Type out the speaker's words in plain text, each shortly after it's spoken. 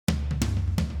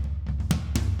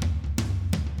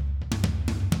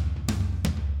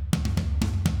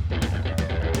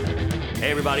Hey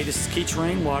everybody, this is Keach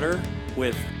Rainwater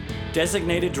with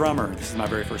Designated Drummer. This is my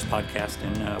very first podcast,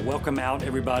 and welcome out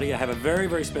everybody. I have a very,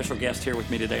 very special guest here with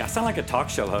me today. I sound like a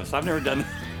talk show host. I've never done this.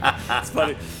 It's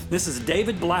funny. This is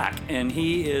David Black, and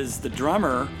he is the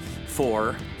drummer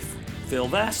for Phil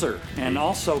Vassar and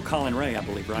also Colin Ray, I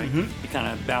believe, right? Mm-hmm. He kind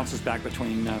of bounces back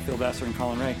between Phil Vassar and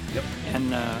Colin Ray. Yep.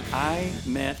 And I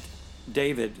met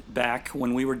David back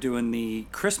when we were doing the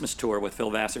Christmas tour with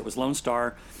Phil Vassar. It was Lone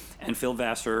Star and Phil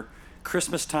Vassar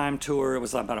Christmas time tour. It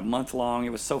was about a month long.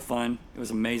 It was so fun. It was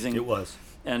amazing. It was.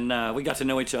 And we got to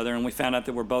know each other, and we found out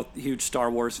that we're both huge Star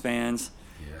Wars fans.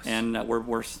 Yes. And we're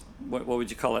what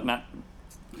would you call it?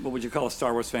 What would you call a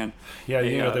Star Wars fan?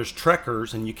 Yeah, there's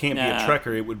Trekkers, and you can't be a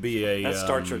Trekker. It would be a... That's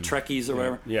Star Trek, Trekkies or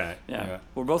whatever. Yeah.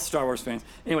 We're both Star Wars fans.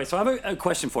 Anyway, so I have a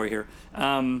question for you here.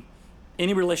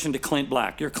 Any relation to Clint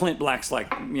Black? You're Clint Black's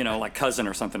like cousin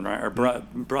or something, right? Or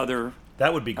brother...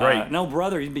 That would be great. No,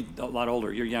 brother, you'd be a lot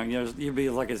older. You're young. You'd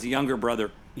be like his younger brother.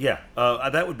 Yeah,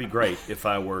 that would be great if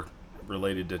I were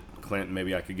related to Clint.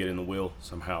 Maybe I could get in the will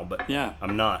somehow, but yeah.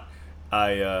 I'm not.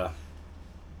 I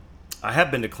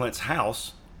have been to Clint's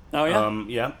house. Oh, yeah?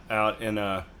 Yeah, out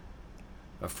in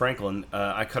Franklin.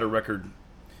 I cut a record,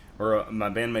 or my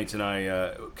bandmates and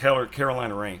I,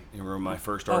 Carolina Rain. They were my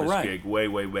first artist gig way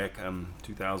back,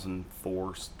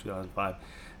 2004, 2005.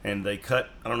 And they cut,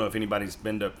 I don't know if anybody's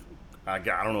been to... I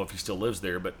don't know if he still lives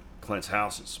there, but Clint's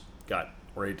house at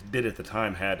the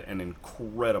time, had an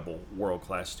incredible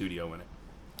world-class studio in it.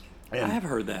 And, I have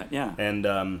heard that, yeah.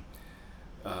 And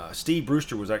Steve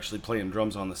Brewster was actually playing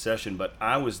drums on the session, but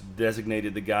I was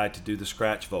designated the guy to do the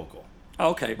scratch vocal.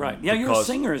 Okay, right. Yeah, you're a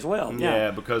singer as well.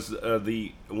 Yeah, because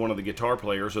one of the guitar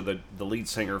players, or the lead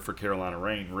singer for Carolina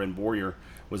Rain, Ren Boyer,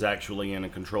 was actually in a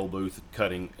control booth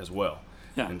cutting as well.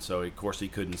 Yeah. And so, of course, he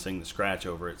couldn't sing the scratch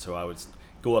over it, so I would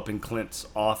go up in Clint's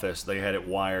office. They had it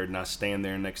wired, and I stand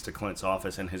there next to Clint's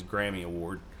office and his Grammy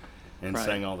Award and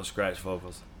sang all the scratch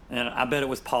vocals. And I bet it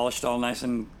was polished all nice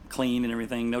and clean and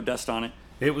everything, no dust on it.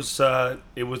 It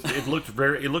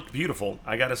looked beautiful.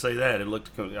 I got to say that.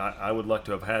 I would like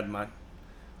to have had I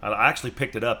actually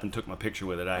picked it up and took my picture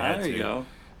with it. There you go.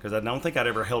 Because I don't think I'd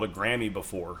ever held a Grammy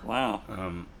before. Wow.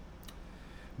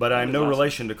 But I'm no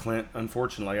relation to Clint,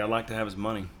 unfortunately. I'd like to have his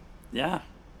money. Yeah.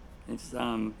 He's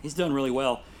done really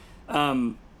well.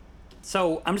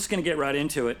 So I'm just going to get right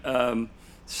into it.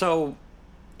 So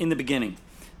in the beginning,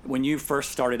 when you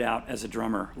first started out as a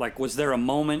drummer, was there a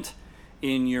moment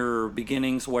in your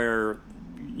beginnings where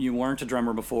you weren't a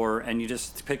drummer before and you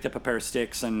just picked up a pair of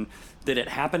sticks, and did it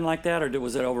happen like that, or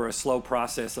was it over a slow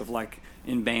process of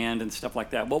in band and stuff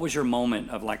like that? What was your moment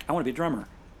of I want to be a drummer?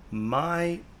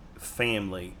 My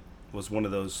family was one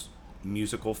of those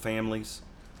musical families.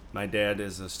 My dad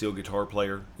is a steel guitar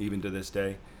player, even to this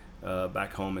day,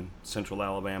 back home in central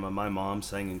Alabama. My mom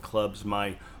sang in clubs.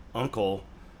 My uncle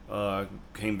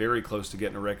came very close to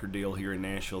getting a record deal here in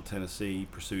Nashville, Tennessee. He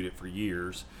pursued it for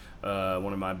years.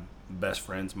 One of my best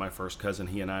friends, my first cousin,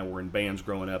 he and I were in bands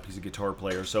growing up. He's a guitar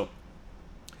player. So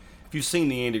if you've seen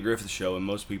the Andy Griffith Show, and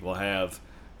most people have,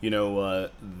 the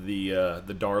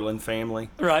Darlin family.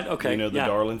 Right, okay.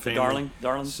 Darlin family?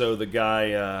 Darlin. So the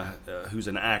guy who's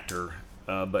an actor,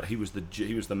 but he was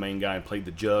the main guy and played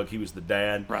the jug. He was the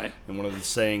dad. Right. And one of the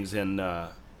sayings in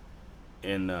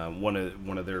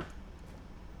one of their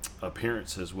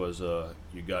appearances was,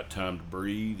 "You got time to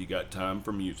breathe. You got time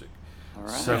for music." All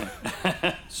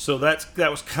right. So that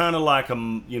was kind of like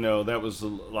that was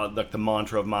like the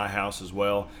mantra of my house as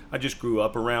well. I just grew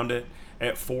up around it.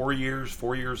 At 4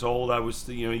 years old, I was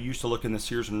used to look in the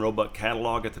Sears and Roebuck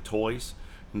catalog at the toys,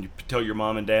 and you tell your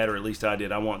mom and dad, or at least I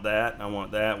did, I want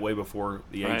that, way before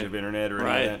the age of internet or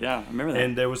any of that. Yeah, I remember that.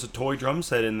 And there was a toy drum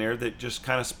set in there that just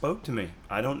kind of spoke to me.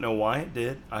 I don't know why it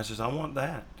did. I says, I want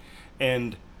that.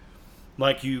 And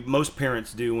like most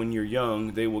parents do when you're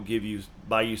young, they will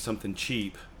buy you something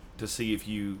cheap to see if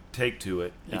you take to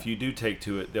it. Yeah. If you do take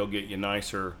to it, they'll get you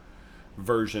nicer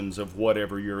versions of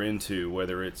whatever you're into,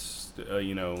 whether it's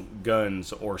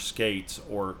guns or skates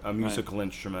or a musical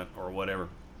instrument or whatever.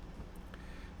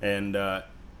 And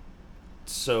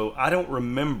so I don't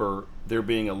remember there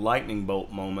being a lightning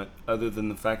bolt moment, other than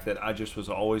the fact that I just was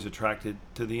always attracted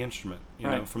to the instrument.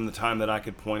 From the time that I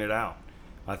could point it out,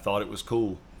 I thought it was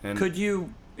cool. And could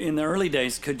you, in the early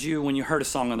days, when you heard a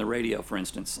song on the radio, for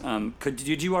instance,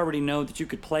 did you already know that you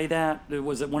could play that?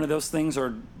 Was it one of those things,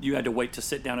 or you had to wait to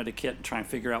sit down at a kit and try and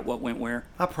figure out what went where?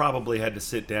 I probably had to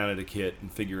sit down at a kit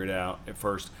and figure it out at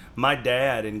first. My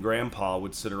dad and grandpa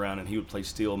would sit around and he would play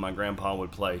steel, and my grandpa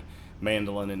would play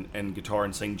mandolin and guitar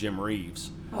and sing Jim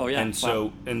Reeves. Oh, yeah. And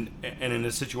so and in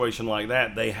a situation like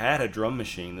that, they had a drum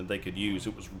machine that they could use.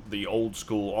 It was the old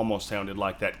school, almost sounded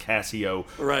like that Casio.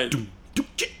 Right.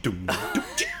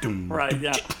 Right.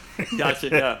 Yeah. Gotcha.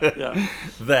 Yeah.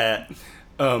 That,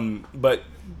 but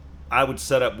I would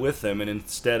set up with them, and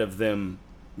instead of them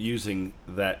using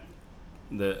that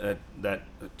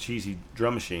cheesy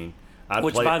drum machine,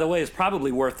 Which, by the way, is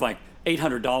probably worth like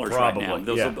 $800 right now.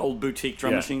 Those old boutique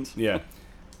drum machines. Yeah.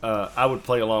 I would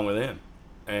play along with him,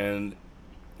 and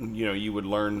you would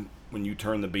learn when you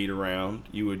turn the beat around.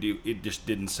 It just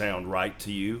didn't sound right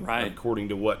to you, right, according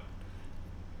to what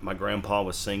my grandpa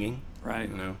was singing, right.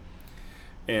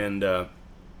 And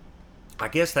I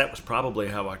guess that was probably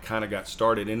how I kind of got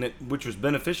started in it, which was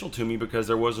beneficial to me because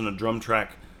there wasn't a drum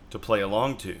track to play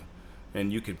along to.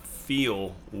 And you could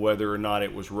feel whether or not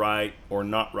it was right or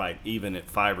not right, even at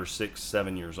 5 or 6,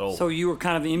 7 years old. So you were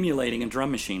kind of emulating a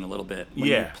drum machine a little bit when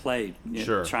you played,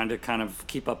 sure, trying to kind of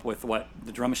keep up with what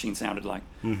the drum machine sounded like.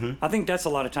 Mm-hmm. I think that's a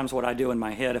lot of times what I do in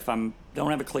my head. If I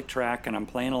don't have a click track and I'm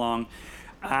playing along,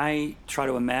 I try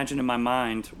to imagine in my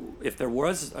mind if there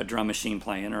was a drum machine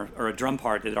playing or a drum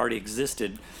part that already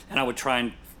existed, and I would try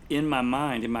and, in my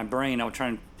mind, in my brain, I would try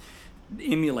and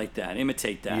imitate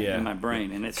that in my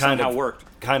brain, and it somehow worked.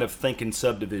 Kind of thinking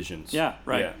subdivisions. Yeah,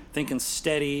 right. Yeah. Thinking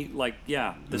steady, like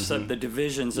the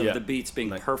divisions of the beats being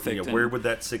like, perfect. Where would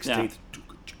that 16th?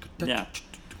 Yeah.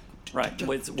 Right.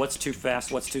 What's too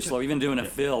fast? What's too slow? Even doing a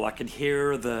fill, I could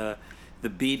hear the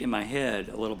beat in my head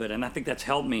a little bit, and I think that's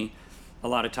helped me a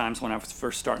lot of times when I was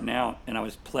first starting out, and I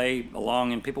would play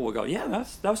along, and people would go, "Yeah,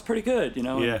 that was pretty good,"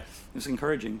 Yeah. It was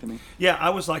encouraging to me. Yeah,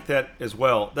 I was like that as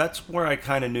well. That's where I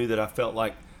kind of knew that I felt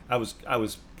like I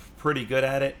was pretty good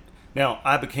at it. Now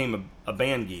I became a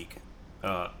band geek.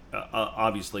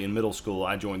 Obviously, in middle school,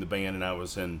 I joined the band, and I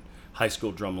was in high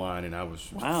school drumline, and I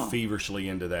was feverishly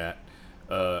into that.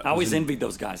 I always envied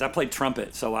those guys. I played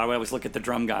trumpet, so I always look at the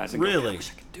drum guys and go, I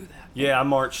wish I could do that. Yeah, I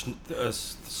marched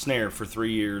snare for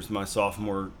 3 years, my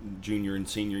sophomore, junior, and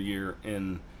senior year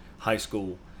in high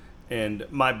school. And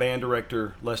my band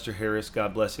director, Lester Harris,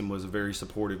 God bless him, was a very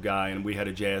supportive guy, and we had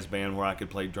a jazz band where I could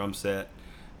play drum set.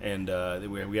 And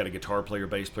we had a guitar player,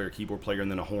 bass player, keyboard player, and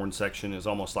then a horn section. It was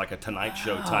almost like a Tonight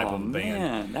Show type of band.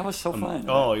 Man, that was so fun.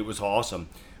 Oh, it was awesome.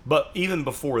 But even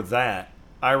before that,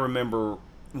 I remember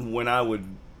when I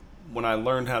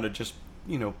learned how to just,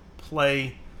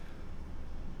 play,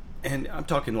 and I'm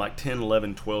talking like 10,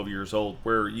 11, 12 years old,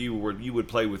 where you would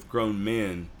play with grown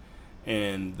men,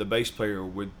 and the bass player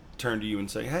would turn to you and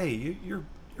say, "Hey, you're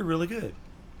really good,"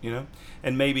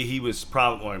 And maybe he was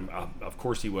probably, of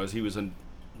course he was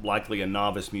likely a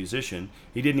novice musician.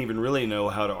 He didn't even really know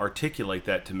how to articulate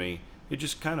that to me. It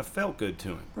just kind of felt good to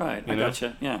him. Right, I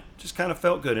gotcha, yeah. Just kind of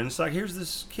felt good. And it's like, here's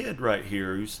this kid right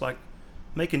here who's like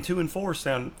making 2 and 4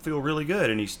 feel really good,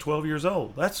 and he's 12 years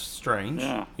old. That's strange.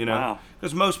 Yeah, Wow.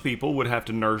 Because most people would have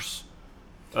to nurse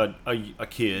a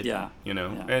kid, and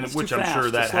it's which I'm fast.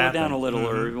 Sure that slow happened. Slow down a little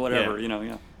or whatever,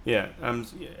 Yeah,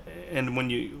 and when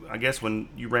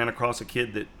you ran across a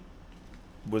kid that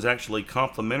was actually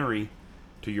complimentary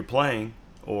to your playing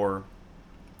or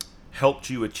helped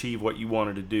you achieve what you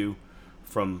wanted to do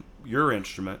from your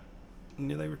instrument,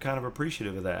 they were kind of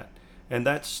appreciative of that. And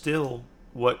that's still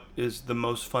what is the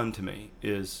most fun to me,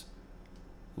 is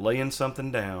laying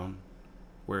something down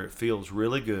where it feels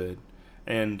really good.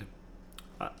 And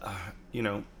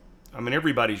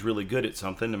everybody's really good at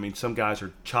something. Some guys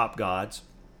are chop gods,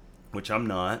 which I'm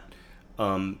not.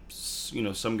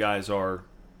 Some guys are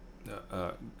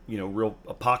a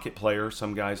pocket player.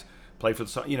 Some guys play for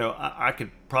the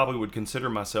I would consider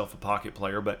myself a pocket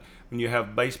player, but when you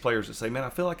have bass players that say, "Man, I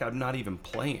feel like I'm not even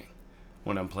playing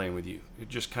when I'm playing with you," it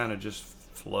just kind of just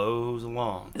flows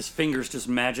along. His fingers just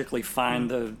magically find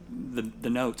the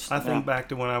notes. I think back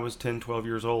to when I was 10, 12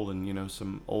 years old, and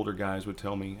some older guys would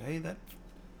tell me, "Hey, that's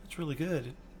really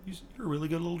good. You're a really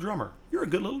good little drummer. You're a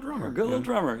good little drummer. You're a good little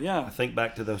drummer." Yeah. I think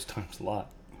back to those times a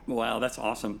lot. Wow, that's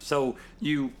awesome. So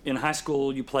you, in high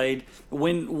school, you played,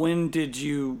 when did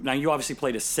you, now you obviously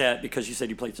played a set because you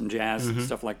said you played some jazz and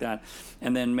stuff like that.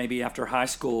 And then maybe after high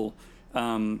school,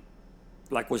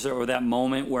 was there that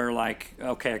moment where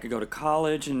okay, I could go to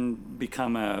college and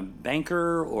become a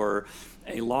banker or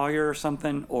a lawyer or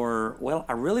something? Or,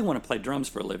 I really want to play drums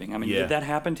for a living. Did that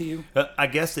happen to you? I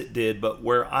guess it did, but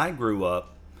where I grew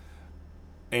up,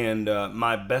 and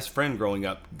my best friend growing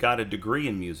up got a degree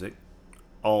in music,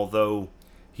 although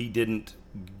he didn't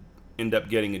end up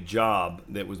getting a job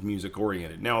that was music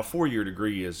oriented. Now, a 4-year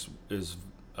degree is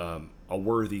a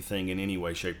worthy thing in any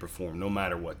way, shape, or form, no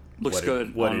matter what. Looks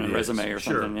good on a resume or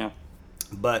something, yeah.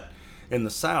 But In the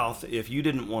South, if you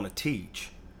didn't want to teach,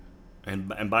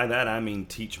 and by that I mean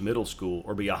teach middle school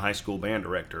or be a high school band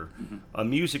director, a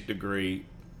music degree,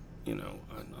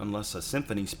 unless a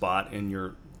symphony spot in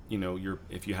your,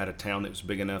 if you had a town that was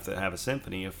big enough to have a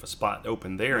symphony, if a spot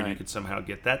opened there and you could somehow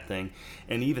get that thing,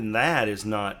 and even that is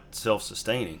not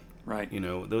self-sustaining. Right.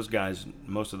 Those guys,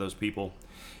 most of those people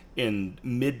in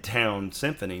midtown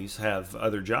symphonies have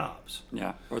other jobs.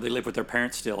 Yeah, or they live with their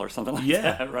parents still or something like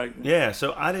Yeah. that, right? Yeah,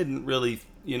 so I didn't really,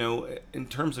 in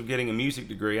terms of getting a music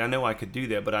degree, I know I could do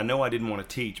that, but I know I didn't want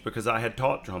to teach because I had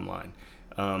taught drumline.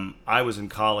 I was in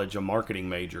college a marketing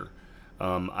major.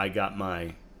 I got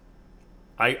my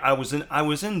I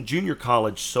was in junior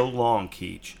college so long,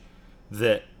 Keach,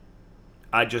 that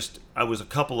I was a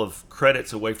couple of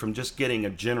credits away from just getting a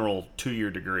general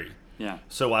 2-year degree. Yeah.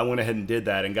 So I went ahead and did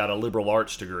that and got a liberal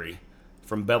arts degree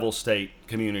from Bevel State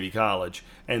Community College.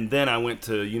 And then I went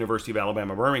to University of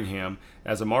Alabama, Birmingham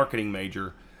as a marketing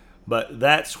major. But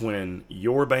that's when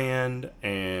your band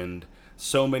and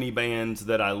so many bands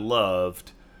that I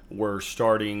loved were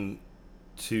starting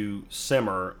to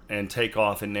simmer and take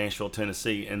off in Nashville,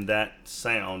 Tennessee. And that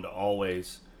sound I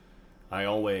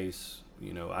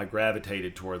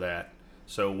gravitated toward that.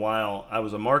 So while I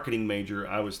was a marketing major,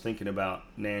 I was thinking about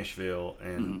Nashville,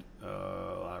 and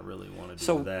I really want to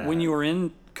do that. So when you were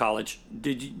in college,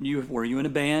 were you in a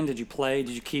band? Did you play?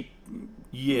 Did you keep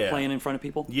playing in front of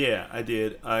people? Yeah, I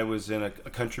did. I was in a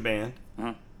country band.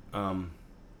 Uh-huh.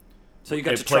 So you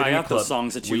got to try out those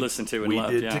songs that you listened to and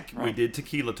loved. We did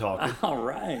Tequila Talking. All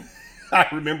right. I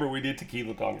remember we did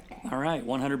Tequila Talking. All right,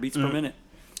 100 beats per minute.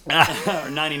 Or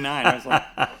 99. I was like,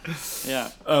 yeah.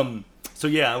 So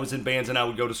yeah, I was in bands, and I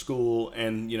would go to school,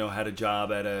 and had a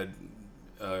job at a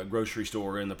grocery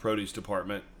store in the produce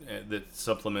department that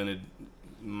supplemented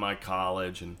my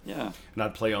college, and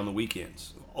I'd play on the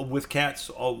weekends with cats.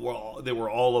 They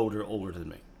were all older than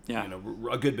me. Yeah,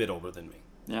 a good bit older than me.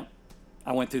 Yeah,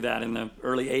 I went through that in the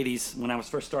early '80s when I was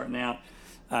first starting out.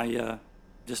 I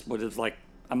just was like.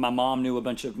 My mom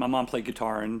played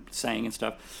guitar and sang and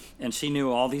stuff, and she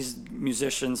knew all these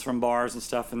musicians from bars and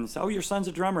stuff, and said, "Oh, your son's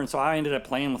a drummer." And so I ended up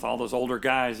playing with all those older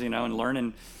guys, and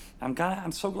learning.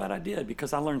 I'm so glad I did,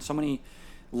 because I learned so many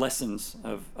lessons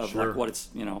of like what it's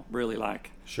really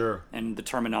like. Sure. And the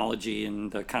terminology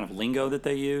and the kind of lingo that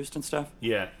they used and stuff.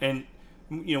 Yeah, and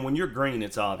when you're green,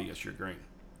 it's obvious you're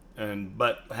green,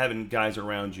 but having guys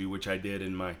around you, which I did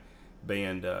in my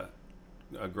band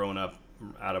growing up.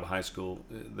 Out of high school,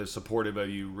 they're supportive of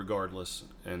you regardless,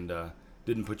 and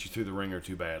didn't put you through the ringer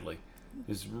too badly,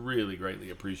 is really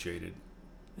greatly appreciated.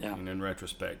 Yeah. In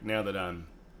retrospect, now that I'm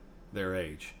their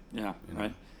age. Yeah.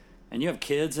 Right. And you have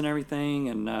kids and everything,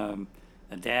 and a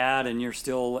dad, and you're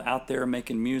still out there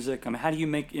making music. I mean, how do you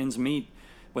make ends meet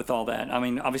with all that? I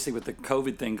mean, obviously with the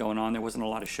COVID thing going on, there wasn't a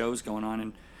lot of shows going on,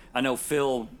 and I know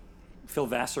Phil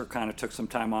Vassar kind of took some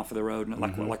time off of the road,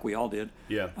 like we all did.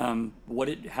 Yeah.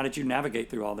 How did you navigate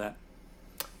through all that?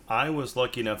 I was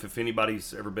lucky enough, if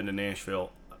anybody's ever been to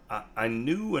Nashville, I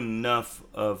knew enough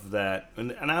of that,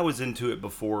 and I was into it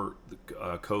before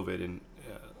COVID in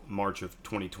March of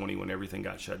 2020 when everything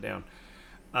got shut down.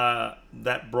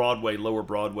 That lower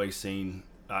Broadway scene,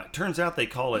 it turns out they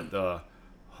call it the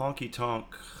Honky Tonk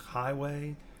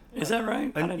Highway. Is that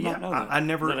right? I did not know that. I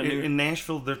never in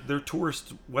Nashville. Their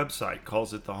tourist website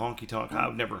calls it the Honky Tonk.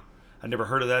 I never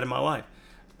heard of that in my life.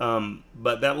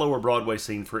 But that lower Broadway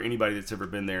scene, for anybody that's ever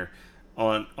been there,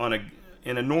 in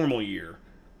a normal year,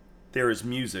 there is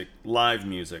live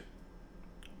music,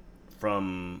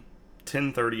 from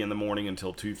 10:30 in the morning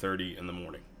until 2:30 in the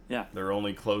morning. Yeah. They're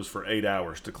only closed for 8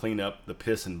 hours to clean up the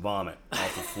piss and vomit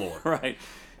off the floor. Right.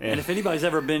 And if anybody's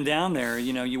ever been down there,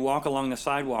 you walk along the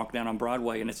sidewalk down on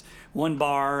Broadway, and it's one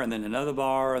bar and then another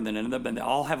bar and then another, and they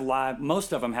all have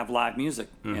most of them have live music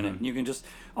in it. You can just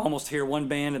almost hear one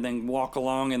band and then walk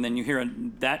along, and then you hear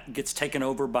that gets taken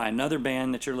over by another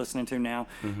band that you're listening to now.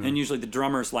 And usually the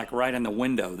drummer's like right in the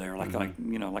window there, like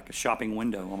a shopping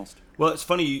window almost. Well, it's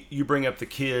funny you bring up the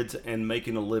kids and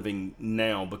making a living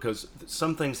now, because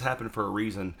some things happen for a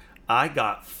reason. I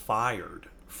got fired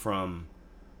from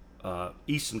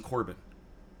Easton Corbin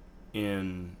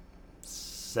in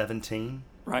 2017.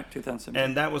 Right, 2017.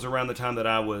 And that was around the time that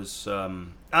I was,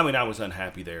 I was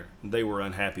unhappy there. They were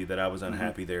unhappy that I was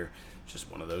unhappy there. It's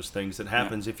just one of those things that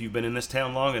happens if you've been in this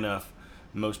town long enough.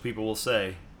 Most people will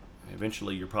say,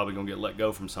 eventually you're probably going to get let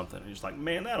go from something. And you're just like,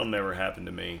 man, that'll never happen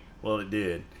to me. Well, it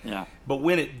did. Yeah. But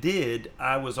when it did,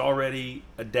 I was already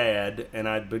a dad, and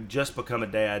I'd just become a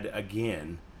dad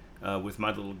again. With my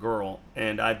little girl,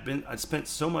 and I'd spent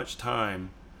so much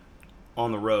time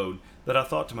on the road that I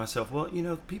thought to myself, well,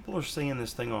 people are seeing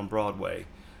this thing on Broadway,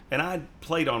 and I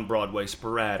played on Broadway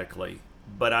sporadically,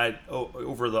 but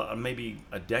over the maybe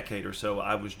a decade or so,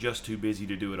 I was just too busy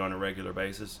to do it on a regular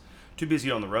basis. Too busy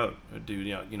on the road. I do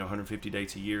 150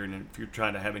 dates a year, and if you're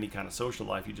trying to have any kind of social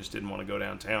life, you just didn't want to go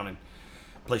downtown and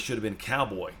play Should Have Been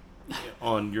Cowboy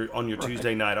on your Right.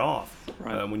 Tuesday night off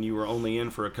Right. when you were only in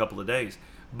for a couple of days.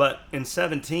 But in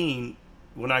 17,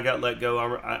 when I got let go,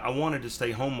 I wanted to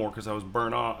stay home more because I was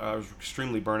burnt out. I was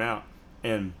extremely burnt out,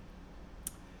 and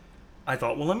I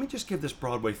thought, well, let me just give this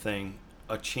Broadway thing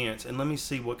a chance and let me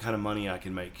see what kind of money I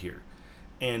can make here.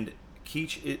 And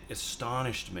Keach, it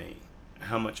astonished me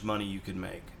how much money you could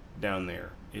make down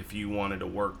there if you wanted to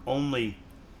work only.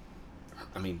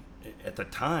 I mean, at the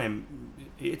time,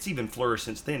 it's even flourished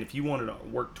since then. If you wanted to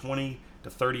work 20 to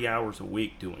 30 hours a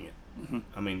week doing it,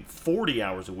 I mean, 40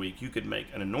 hours a week, you could make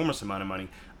an enormous amount of money.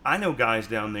 I know guys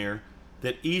down there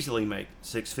that easily make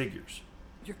six figures.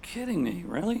 You're kidding me,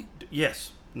 really?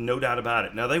 Yes, no doubt about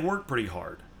it. Now, they work pretty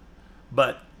hard,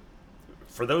 but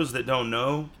for those that don't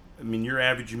know, I mean, your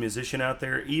average musician out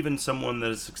there, even someone that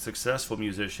is a successful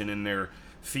musician in their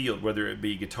field, whether it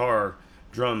be guitar,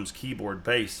 drums, keyboard,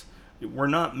 bass, we're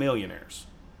not millionaires.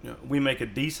 We make a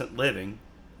decent living,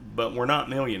 but we're not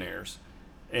millionaires.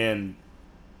 And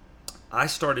I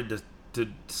started to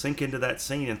sink into that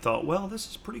scene and thought, well, this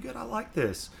is pretty good. I like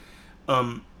this.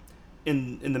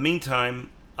 In the meantime,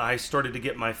 I started to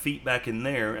get my feet back in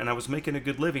there, and I was making a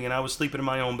good living, and I was sleeping in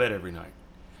my own bed every night.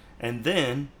 And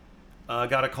then I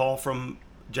got a call from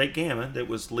Jake Gamma that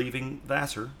was leaving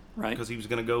Vassar Right. because he was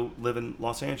going to go live in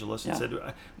Los Angeles, and Yeah. said,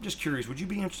 I'm just curious, would you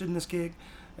be interested in this gig?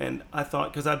 And I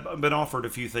thought, because I'd been offered a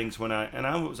few things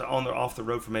I was off the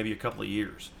road for maybe a couple of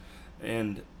years,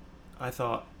 and I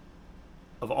thought,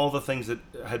 of all the things that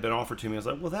had been offered to me, I was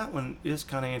like, well, that one is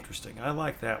kind of interesting. I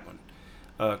like that one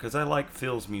because I like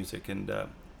Phil's music and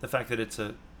the fact that it's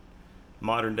a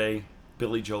modern day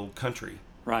Billy Joel country,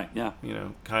 Right, yeah.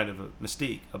 kind of a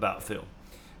mystique about Phil.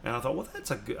 And I thought, well,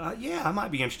 that's a good, yeah, I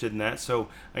might be interested in that. So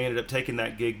I ended up taking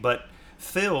that gig. But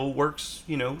Phil works,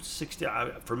 60,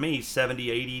 for me, 70,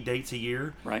 80 dates a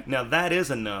year. Right. Now, that is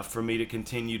enough for me to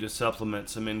continue to supplement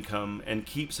some income and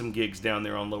keep some gigs down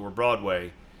there on Lower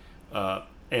Broadway.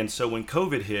 And so when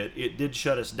COVID hit, it did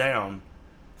shut us down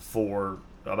for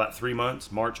about 3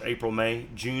 months, March, April, May.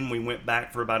 June, we went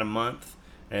back for about a month.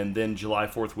 And then July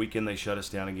 4th weekend, they shut us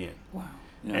down again. Wow.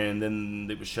 Yeah. And then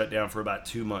it was shut down for about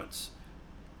 2 months.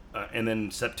 And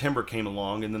then September came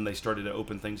along, and then they started to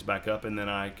open things back up, and then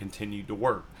I continued to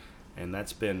work. And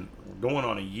that's been going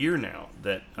on a year now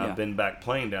that Yeah. I've been back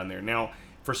playing down there. Now,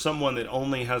 for someone that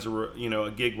only has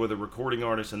a gig with a recording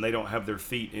artist and they don't have their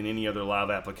feet in any other live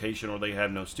application or they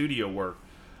have no studio work,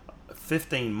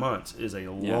 15 months is a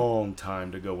long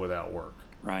time to go without work.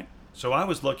 Right. So I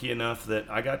was lucky enough that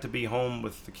I got to be home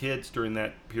with the kids during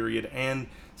that period and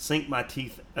sink my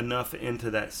teeth enough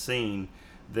into that scene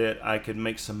that I could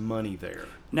make some money there.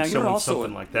 Now So you're when also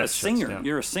something like that a shuts singer. down-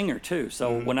 You're a singer too.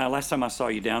 So when last time I saw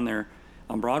you down there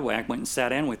on Broadway, I went and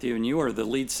sat in with you, and you were the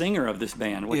lead singer of this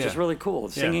band, which is Yeah. really cool. Yeah.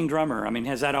 Singing drummer. I mean,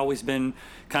 has that always been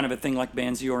kind of a thing like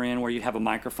bands you were in, where you have a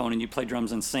microphone and you play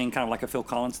drums and sing, kind of like a Phil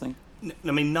Collins thing?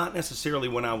 I mean, not necessarily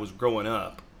when I was growing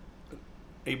up.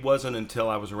 It wasn't until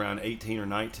I was around 18 or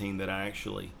 19 that I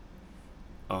actually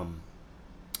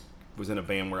was in a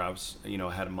band where I was,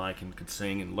 had a mic and could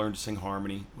sing and learned to sing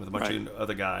harmony with a bunch Right. of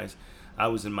other guys. I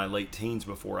was in my late teens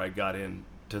before I got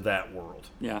into that world.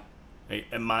 Yeah.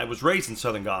 And I was raised in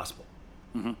Southern gospel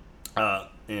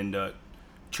and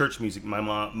church music.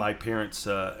 My parents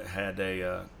had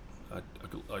a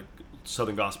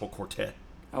Southern gospel quartet,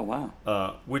 Oh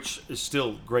wow. which is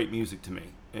still great music to me.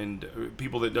 And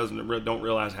people that don't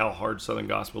realize how hard Southern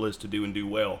gospel is to do and do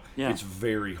well. Yeah. It's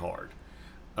very hard.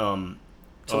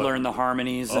 To learn the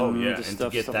harmonies and Oh yeah, the and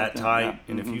stuff, to get stuff that like tight. Yeah.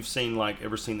 And if Mhm. you've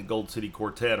ever seen the Gold City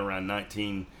Quartet around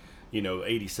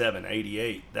 87,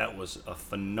 88, that was a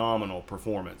phenomenal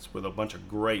performance with a bunch of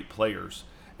great players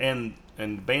and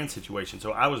band situation.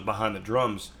 So I was behind the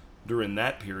drums during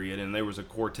that period, and there was a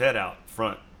quartet out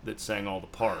front that sang all the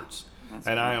parts. That's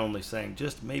And I cool. only sang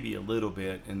just maybe a little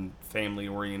bit in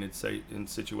family-oriented in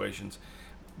situations.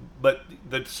 But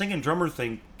the singing drummer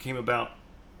thing came about,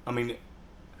 I mean,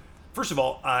 first of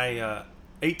all,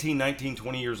 18, 19,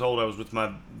 20 years old, I was with my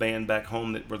band back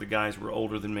home where the guys were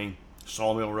older than me.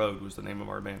 Sawmill Road was the name of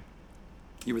our band.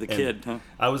 You were the And kid, huh?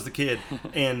 I was the kid.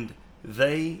 And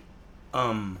they,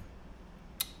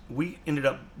 we ended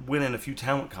up winning a few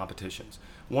talent competitions.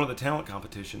 One of the talent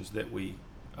competitions that we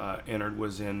entered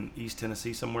was in East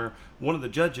Tennessee somewhere. One of the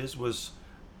judges was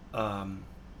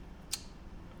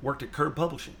worked at Curb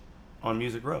Publishing on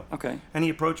Music Row. Okay. And he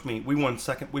approached me. We won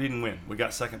second. We didn't win. We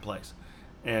got second place.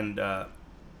 And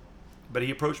but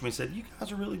he approached me and said, "You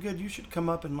guys are really good. You should come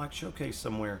up and like showcase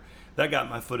somewhere." That got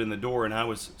my foot in the door, and I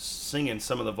was singing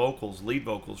some of the vocals, lead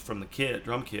vocals from the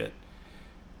drum kit,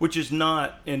 which is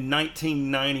not in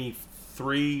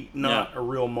 1993 not a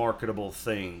real marketable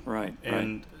thing. Right.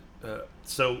 And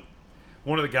so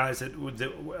one of the guys that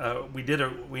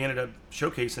we ended up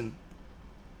showcasing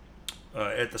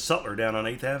at the Sutler down on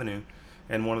 8th Avenue.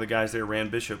 And one of the guys there,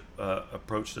 Rand Bishop,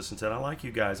 approached us and said, "I like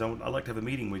you guys. I'd like to have a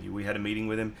meeting with you." We had a meeting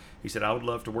with him. He said, "I would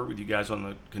love to work with you guys on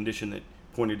the condition that,"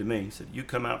 pointed to me. He said, "You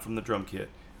come out from the drum kit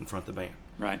and front the band."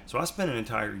 Right. So I spent an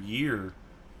entire year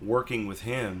working with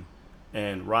him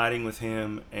and riding with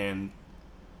him, and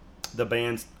the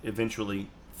band eventually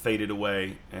faded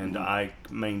away, and I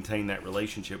maintained that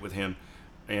relationship with him.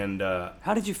 And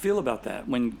how did you feel about that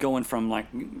when going from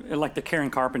like the Karen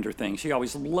Carpenter thing? She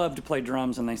always loved to play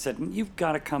drums, and they said, "You've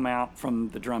got to come out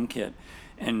from the drum kit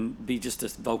and be just a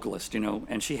vocalist,"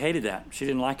 and she hated that. She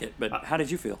didn't like it. But how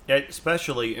did you feel?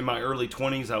 Especially in my early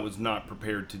 20s, I was not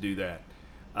prepared to do that.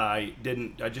 I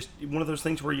just, one of those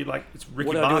things where you like, it's Ricky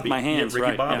What do Bobby. I do with my hands? Ricky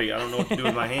Right, Bobby. yeah. I don't know what to do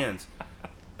with my hands.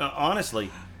 Honestly.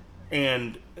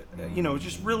 And, it's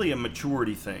just really a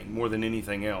maturity thing more than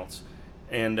anything else.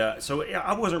 And so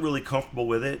I wasn't really comfortable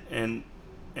with it. And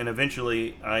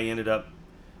eventually I ended up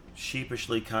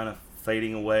sheepishly kind of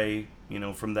fading away,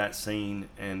 from that scene,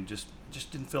 and just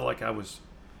didn't feel like I was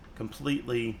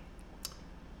completely,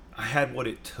 I had what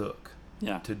it took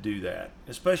to do that,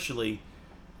 especially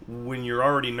when you're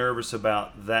already nervous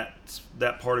about that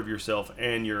part of yourself,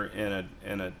 and you're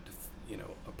in a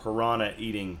a piranha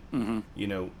eating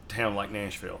town like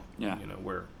Nashville,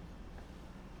 where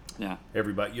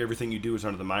everything you do is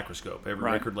under the microscope.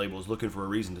 Every record label is looking for a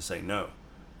reason to say no.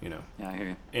 Yeah, I hear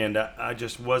you. And I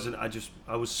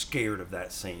was scared of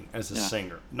that scene as a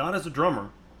singer, not as a drummer,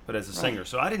 but as a singer.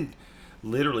 So I didn't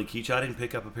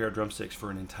pick up a pair of drumsticks for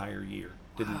an entire year.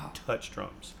 Didn't touch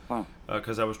drums. Wow.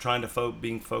 Because I was trying to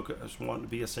I was wanting to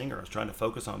be a singer. I was trying to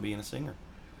focus on being a singer.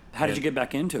 How did you get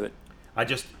back into it? I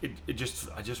just felt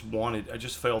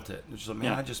it. It was just like,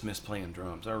 man, I just miss playing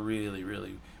drums. I really,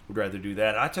 really would rather do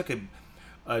that. I took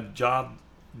a job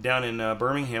down in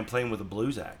Birmingham playing with a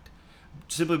blues act,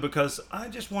 simply because I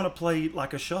just want to play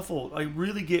like a shuffle. I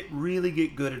really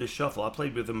get good at a shuffle. I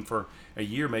played with them for a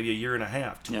year, maybe a year and a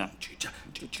half. Yeah.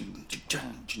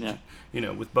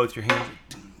 With both your hands.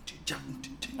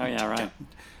 Oh yeah, right.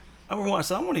 I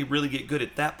want to really get good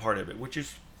at that part of it, which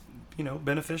is,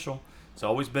 beneficial. It's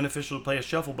always beneficial to play a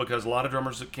shuffle, because a lot of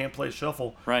drummers that can't play a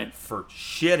shuffle for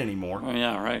shit anymore. Oh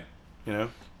yeah, right. Yeah,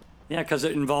 because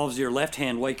it involves your left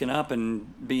hand waking up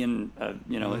and being,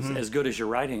 as good as your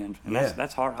right hand. And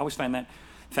that's hard. I always find that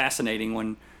fascinating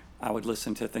when I would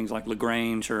listen to things like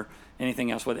LaGrange or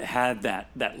anything else where it had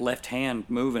that left hand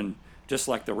moving just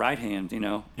like the right hand,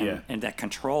 and that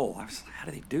control. I was like, how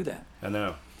do they do that? I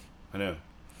know.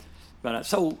 But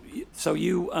so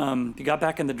you got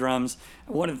back in the drums.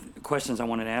 One of the questions I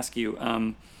wanted to ask you,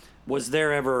 was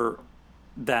there ever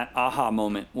that aha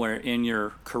moment where in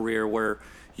your career where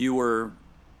you were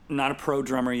not a pro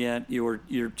drummer yet, you're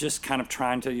just kind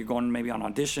of you're going maybe on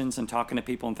auditions and talking to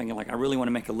people and thinking like, I really want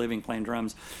to make a living playing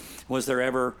drums. Was there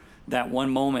ever that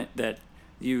one moment that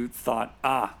you thought,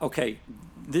 okay,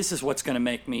 this is what's going to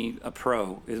make me a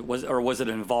pro? Was it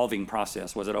an evolving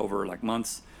process? Was it over like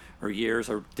months or years,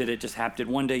 or did it just happen? Did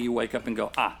one day you wake up and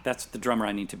go, that's the drummer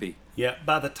I need to be? Yeah,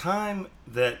 by the time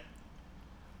that,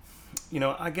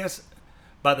 I guess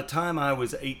by the time I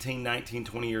was 18, 19,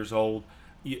 20 years old,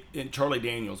 and Charlie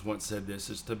Daniels once said this,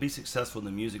 is to be successful in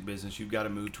the music business, you've got to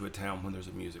move to a town when there's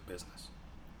a music business.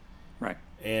 Right.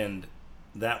 And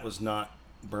that was not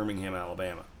Birmingham,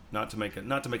 Alabama. Not to make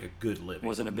a good living.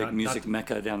 Was it a big music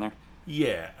mecca down there?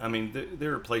 Yeah, I mean,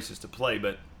 there are places to play,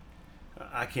 but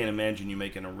I can't imagine you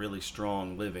making a really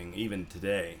strong living even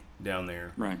today down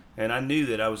there. Right. And I knew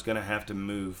that I was going to have to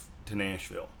move to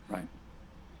Nashville. Right.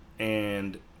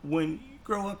 And when you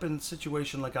grow up in a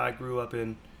situation like I grew up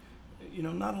in,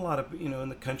 not a lot of, in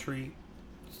the country,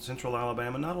 central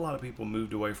Alabama, not a lot of people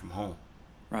moved away from home.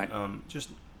 Right. Just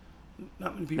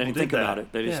not many people did that. They didn't think about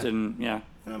it. They just didn't,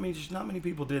 I mean, just not many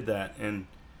people did that. And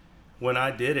when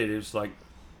I did it, it was like,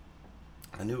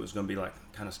 I knew it was going to be like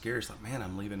kind of scary. It's like, man,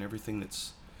 I'm leaving everything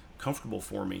that's comfortable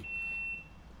for me.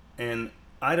 And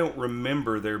I don't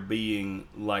remember there being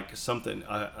like something,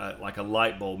 like a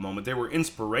light bulb moment. There were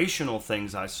inspirational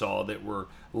things I saw that were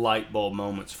light bulb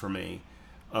moments for me.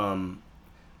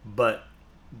 But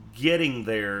getting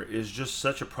there is just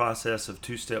such a process of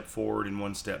 2 steps forward and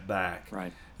 1 step back.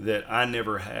 Right. That I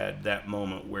never had that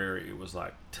moment where it was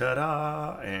like,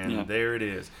 ta-da, and there it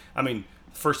is. I mean,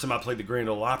 first time I played the Grand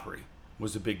Ole Opry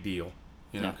was a big deal.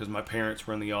 you know, Yeah. because my parents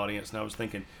were in the audience, and I was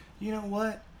thinking, you know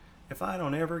what? If I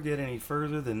don't ever get any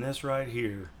further than this right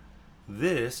here,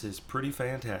 this is pretty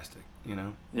fantastic, you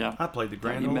know? Yeah. I played the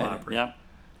Grand You Ole made it. Opry. Yeah.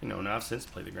 You know, and I've since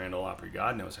played the Grand Ole Opry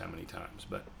God knows how many times,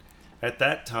 but at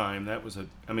that time, that was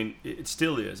it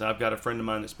still is. I've got a friend of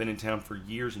mine that's been in town for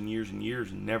years and years and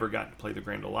years and never got to play the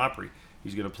Grand Ole Opry.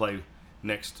 He's going to play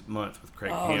next month with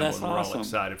Craig Campbell, that's and we're all awesome.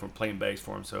 excited for playing bass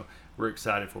for him. So we're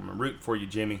excited for him. I'm rooting for you,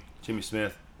 Jimmy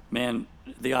Smith. Man,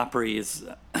 the Opry is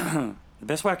the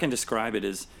best way I can describe it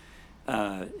is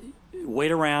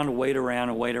wait around. All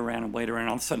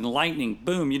of a sudden, lightning,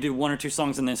 boom! You do one or two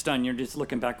songs and then it's done. You're just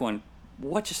looking back, going,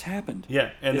 "What just happened?"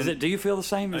 Yeah, and is then- it? Do you feel the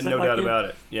same? Is that no like doubt you? about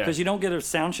it. Yeah, Because you don't get a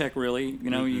sound check really. You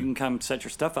know, you can come set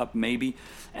your stuff up maybe,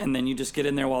 and then you just get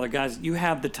in there while the guys. You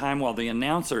have the time while the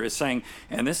announcer is saying,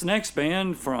 "And this next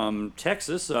band from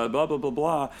Texas, blah blah blah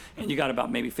blah," and you got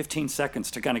about maybe 15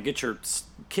 seconds to kind of get your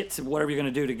kits, whatever you're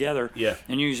going to do together. Yeah.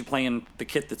 And you're usually playing the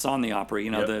kit that's on the Opry.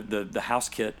 You know, Yep. the house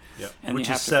kit. yeah. And Which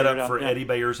you is have to set figure it up out. for Yeah. Eddie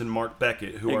Bayers and Mark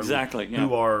Beckett, who Exactly, yeah.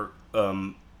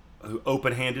 who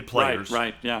open-handed players.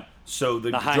 Right. Yeah. So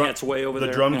the hi-hat's way over the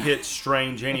there. drum Yeah. kit's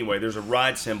strange anyway. There's a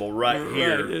ride cymbal right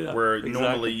here, yeah, where exactly.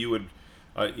 normally you would,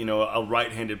 a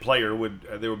right-handed player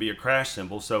there would be a crash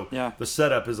cymbal. So Yeah. the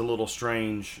setup is a little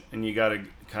strange, and you got to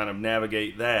kind of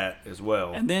navigate that as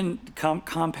well. And then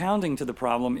compounding to the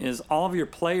problem is all of your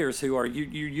players who are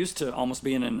you're used to almost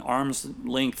being an arm's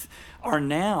length are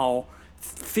now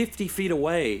 50 feet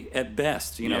away at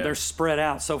best. You know, Yeah. they're spread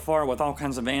out so far with all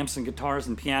kinds of amps and guitars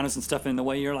and pianos and stuff in the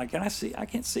way. You're like, I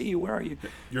can't see you. Where are you?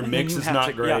 Your And then mix you is have not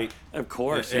to- great. Yeah, of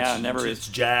course. Never It's is.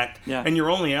 jacked. Yeah. And you're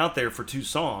only out there for 2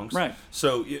 songs. Right.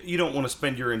 So you don't want to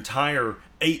spend your entire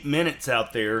 8 minutes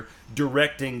out there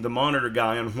directing the monitor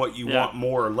guy on what you Yeah. want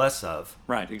more or less of.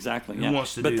 Right, exactly. Who yeah.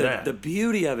 wants to but do the, that? the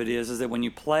beauty of it is that when you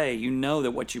play, you know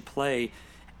that what you play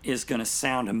is going to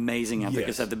sound amazing out there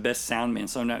because Yes. they have the best sound man.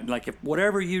 So, like, if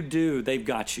whatever you do, they've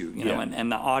got you, you know, Yeah.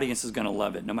 and the audience is going to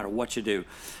love it no matter what you do.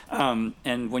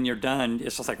 And when you're done,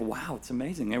 it's just like, wow, it's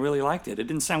amazing. I really liked it. It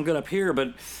didn't sound good up here,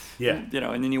 but, Yeah. you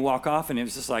know, and then you walk off and it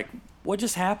was just like, what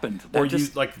just happened? Or That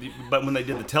just, but when they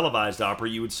did the televised opera,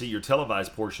 you would see your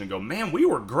televised portion and go, "Man, we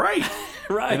were great."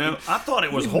 right. You know, I thought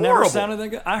it was You've horrible. Never sounded that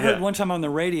good. I heard Yeah. one time on the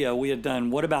radio we had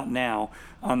done "What About Now"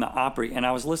 on the Opry, and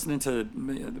I was listening to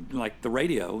like the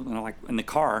radio, you know, like in the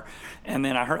car, and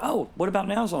then I heard, "Oh, What About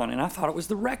Now's on," and I thought it was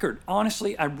the record.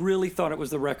 Honestly, I really thought it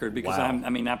was the record because Wow.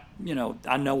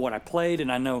 I know what I played,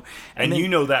 and I know, And then- you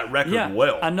know that record yeah,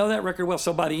 well. I know that record well.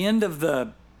 So by the end of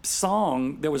the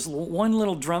song, there was one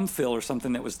little drum fill or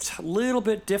something that was a little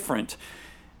bit different.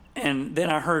 And then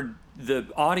I heard the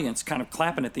audience kind of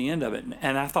clapping at the end of it.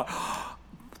 And I thought, oh,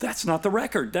 that's not the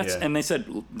record. Yeah. And they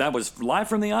said, that was live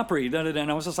from the Opry. And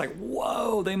I was just like,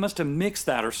 whoa, they must have mixed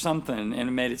that or something. And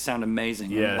it made it sound amazing.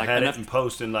 Yeah, like had enough it in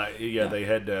post and they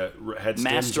had stems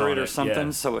master on it or something.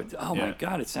 Yeah. So, my Yeah.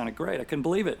 God, it sounded great. I couldn't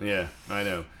believe it. Yeah, I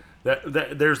know.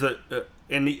 That there's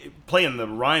playing the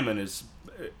Ryman is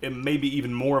it may be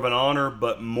even more of an honor,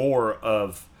 but more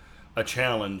of a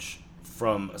challenge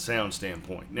from a sound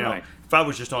standpoint. Now, Right. if I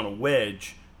was just on a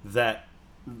wedge, that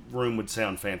room would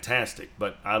sound fantastic.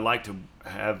 But I like to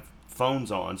have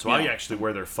phones on, so I Yeah. actually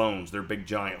wear their phones. They're big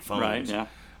giant phones. Right, yeah.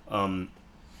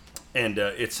 And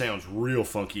it sounds real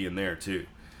funky in there too.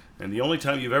 And the only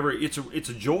time you've ever, it's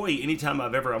a joy. Anytime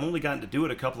I've only gotten to do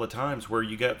it a couple of times where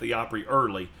you got the Opry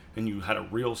early and you had a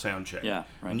real sound check. Yeah,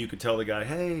 right. And you could tell the guy,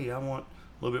 hey, I want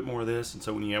a little bit more of this. And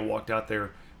so when you walked out there,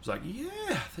 it was like,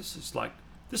 yeah,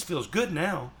 this feels good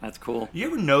now. That's cool. You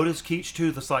ever notice, Keach,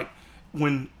 too? That's like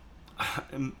when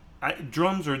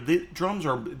drums are.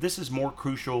 This is more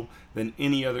crucial than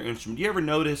any other instrument. Do you ever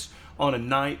notice on a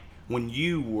night when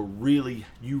you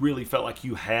really felt like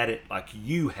you had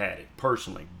it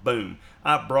personally? Boom,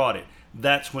 I brought it.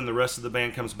 That's when the rest of the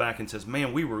band comes back and says,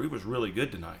 "Man, it was really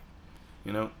good tonight."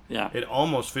 You know? Yeah. It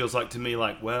almost feels like to me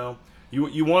like, well,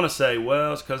 you want to say,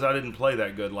 well, it's because I didn't play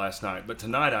that good last night, but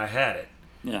tonight I had it.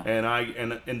 Yeah.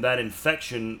 And that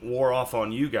infection wore off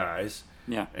on you guys.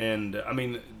 Yeah. And I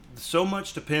mean, so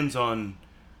much depends on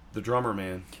the drummer,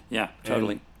 man. Yeah,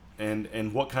 totally.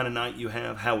 And what kind of night you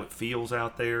have, how it feels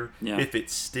out there. Yeah. If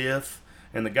it's stiff,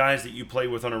 and the guys that you play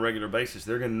with on a regular basis,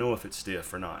 they're going to know if it's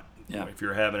stiff or not. Yeah. If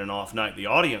you're having an off night, the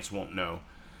audience won't know.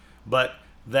 But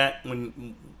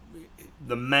when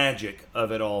the magic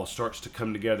of it all starts to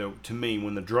come together to me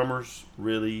when the drummer's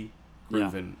really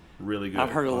grooving really good. I've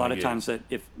heard a on lot the of gig. times that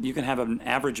if you can have an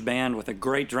average band with a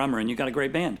great drummer and you got a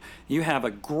great band, you have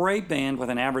a great band with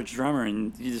an average drummer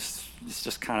and it's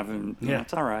just kind of,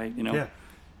 it's all right, you know. Yeah,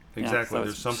 exactly. so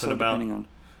There's it's something so about depending on-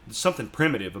 something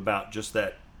primitive about just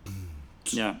that.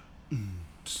 Yeah.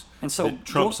 And so that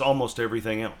trumps almost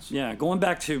everything else. Yeah, going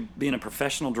back to being a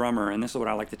professional drummer, and this is what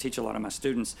I like to teach a lot of my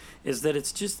students, is that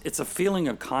it's a feeling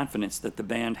of confidence that the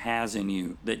band has in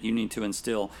you that you need to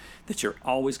instill, that you're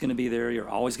always going to be there, you're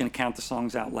always going to count the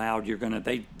songs out loud,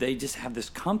 they just have this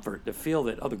comfort to feel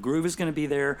that, the groove is going to be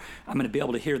there, I'm going to be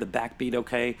able to hear the backbeat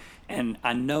okay, and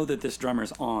I know that this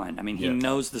drummer's on. I mean, he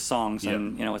knows the songs,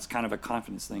 and it's kind of a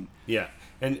confidence thing. Yeah,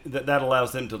 and that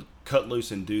allows them to cut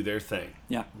loose and do their thing.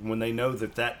 Yeah. When they know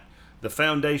that the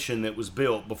foundation that was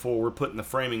built before we're putting the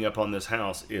framing up on this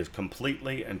house is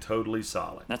completely and totally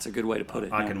solid. That's a good way to put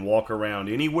it. I can walk around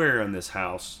anywhere in this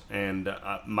house, and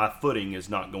my footing is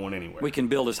not going anywhere. We can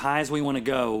build as high as we want to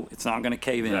go. It's not going to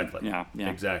cave Exactly. in. Yeah.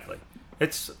 Exactly.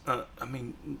 It's,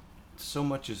 so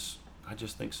much is, I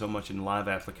just think so much in live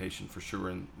application for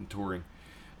sure in touring.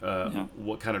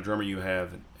 What kind of drummer you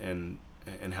have and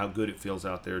how good it feels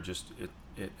out there, just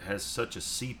it has such a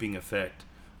seeping effect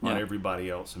on everybody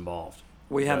else involved.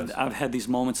 I've had these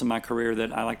moments in my career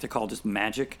that I like to call just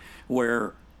magic,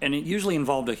 and it usually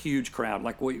involved a huge crowd.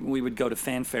 Like we would go to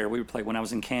Fanfare. We would play, when I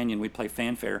was in Canyon, we'd play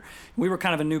Fanfare. We were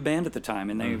kind of a new band at the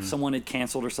time, and someone had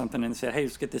canceled or something and said, hey,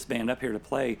 let's get this band up here to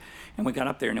play. And we got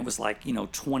up there, and it was like,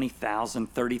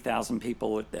 20,000, 30,000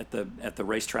 people at the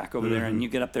racetrack over there, and you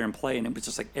get up there and play, and it was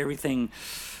just like everything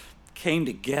came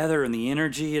together, and the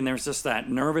energy, and there was just that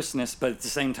nervousness, but at the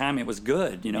same time it was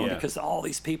good, because all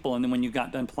these people, and then when you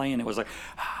got done playing, it was like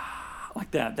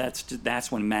like that.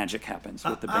 That's when magic happens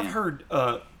with the band. I've heard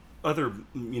other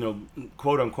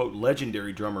quote unquote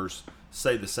legendary drummers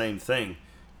say the same thing.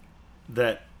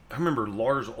 That I remember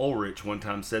Lars Ulrich one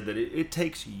time said that it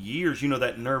takes years,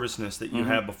 that nervousness that you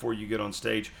have before you get on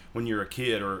stage when you're a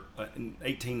kid or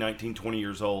 18, 19, 20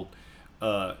 years old.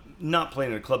 Not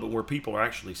playing in a club, but where people are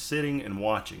actually sitting and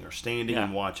watching or standing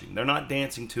and watching. They're not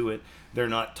dancing to it. They're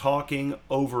not talking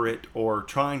over it or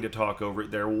trying to talk over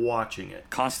it. They're watching it.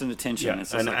 Constant attention. Yeah,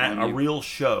 it's a real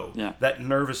show. Yeah. That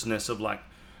nervousness of like,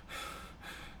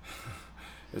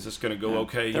 is this going to go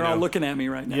okay? They're all looking at me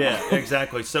right now. Yeah,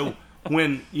 exactly. So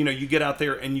when, you get out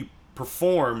there and you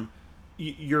perform,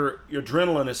 your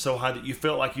adrenaline is so high that you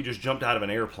feel like you just jumped out of an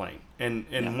airplane. And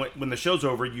when the show's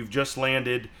over, you've just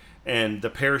landed and the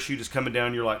parachute is coming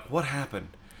down, you're like, what happened?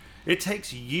 It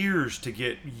takes years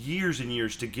and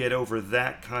years to get over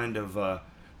that kind of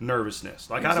nervousness.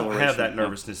 Like, I don't have that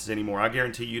nervousness anymore. I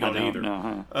guarantee you don't either.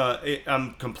 No,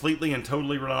 I'm completely and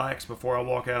totally relaxed before I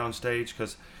walk out on stage,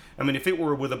 because, if it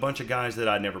were with a bunch of guys that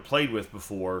I'd never played with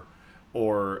before,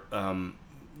 or,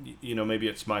 maybe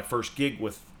it's my first gig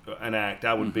with an act,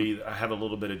 I have a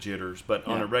little bit of jitters. But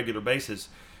on a regular basis,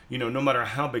 no matter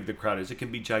how big the crowd is, it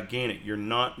can be gigantic. You're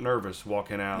not nervous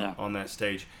walking out on that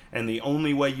stage. And the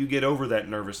only way you get over that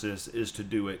nervousness is to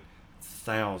do it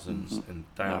thousands and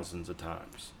thousands of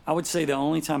times. I would say the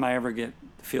only time I ever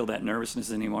feel that nervousness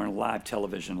is anymore on live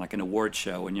television, like an award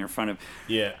show, and you're in front of...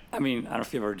 Yeah. I don't know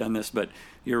if you've ever done this, but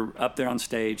you're up there on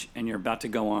stage, and you're about to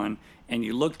go on, and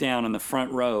you look down in the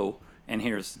front row, and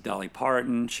here's Dolly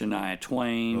Parton, Shania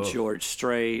Twain, George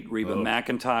Strait, Reba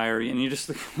McEntire, and you just...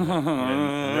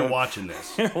 and they're watching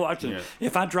this. They're watching. Yeah.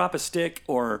 If I drop a stick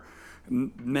or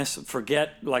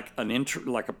forget like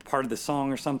like a part of the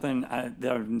song or something,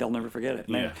 they'll never forget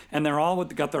it. And they're all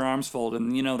got their arms folded,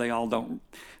 and they all don't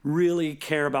really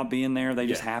care about being there. They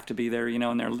just have to be there,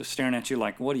 and they're staring at you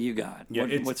like, what do you got? Yeah,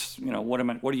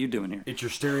 what are you doing here? It's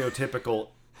your stereotypical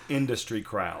industry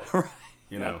crowd.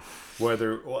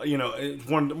 Whether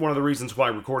one of the reasons why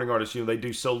recording artists, they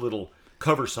do so little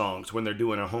cover songs when they're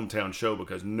doing a hometown show,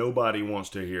 because nobody wants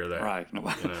to hear that. Right.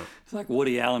 Nobody. It's like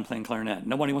Woody Allen playing clarinet.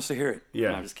 Nobody wants to hear it. Yeah.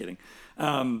 No, I'm just kidding.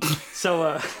 I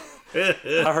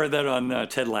heard that on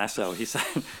Ted Lasso. He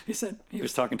said he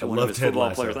was talking to one of his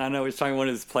football players. I know he was talking to one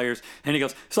of his players, and he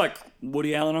goes, "It's like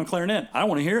Woody Allen on clarinet. I don't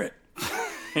want to hear it."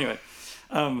 Anyway.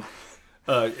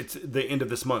 It's the end of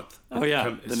this month. Oh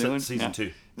yeah, the new one? Season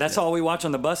 2. That's all we watch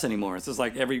on the bus anymore. It's just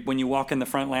like when you walk in the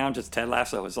front lounge, it's Ted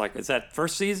Lasso. It's like, is that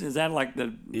first season? Is that like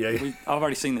the? Yeah. I've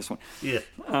already seen this one. Yeah.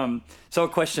 So a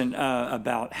question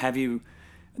about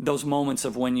those moments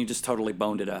of when you just totally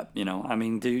boned it up?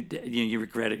 You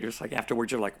regret it. You're just like,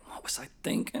 afterwards, you're like, what was I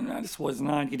thinking? I just was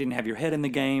not. You didn't have your head in the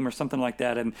game or something like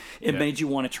that, and it made you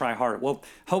want to try harder. Well,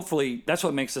 hopefully that's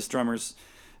what makes us drummers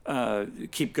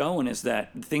keep going, is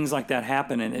that things like that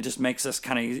happen, and it just makes us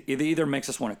it either makes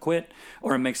us want to quit,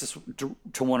 or it makes us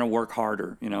to want to work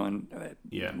harder, and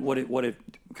what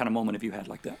kind of moment have you had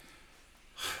like that?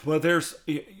 Well,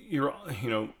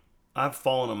 I've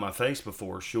fallen on my face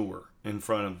before, sure, in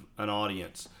front of an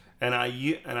audience, and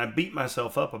I beat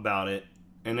myself up about it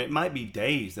and it might be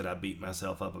days that I beat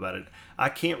myself up about it. I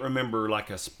can't remember like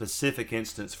a specific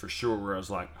instance for sure where I was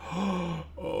like,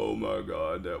 oh my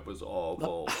God, that was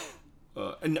awful.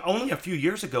 And only a few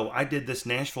years ago, I did this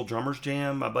Nashville Drummers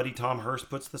Jam. My buddy Tom Hurst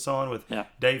puts this on with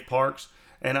Dave Parks.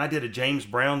 And I did a James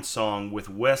Brown song with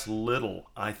Wes Little,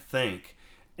 I think.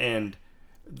 And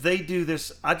they do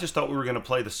this. I just thought we were going to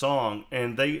play the song,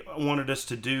 and they wanted us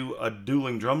to do a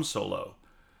dueling drum solo.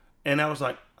 And I was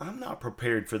like, I'm not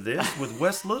prepared for this with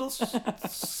Wes Little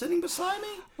sitting beside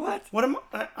me. What? What am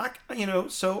I?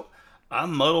 So I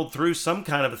muddled through some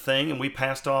kind of a thing, and we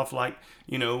passed off like,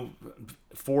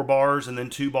 4 bars and then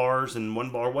 2 bars and 1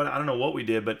 bar. What I don't know what we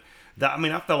did, but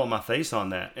I fell on my face on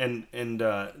that, and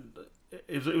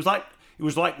it was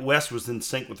like Wes was in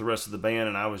sync with the rest of the band,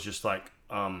 and I was just like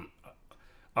an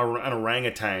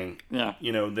orangutan,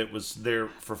 that was there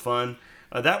for fun.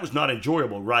 That was not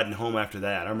enjoyable riding home after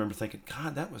that. I remember thinking,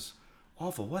 God, that was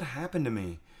awful. What happened to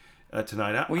me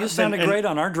tonight? Well, you sounded great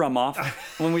on our drum off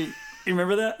when we. You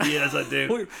remember that? Yes, I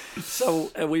do.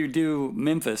 We do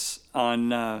Memphis on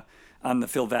the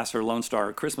Phil Vassar Lone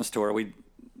Star Christmas tour. I don't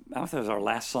know if that was our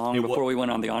last song before we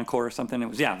went on the encore or something. It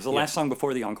was the last song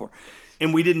before the encore.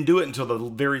 And we didn't do it until the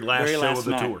very last show of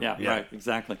the night. tour. Yeah, right,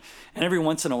 exactly. And every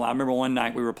once in a while, I remember one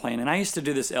night we were playing, and I used to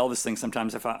do this Elvis thing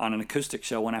sometimes on an acoustic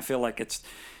show when I feel like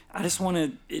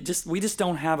we just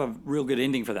don't have a real good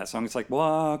ending for that song. It's like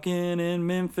walking in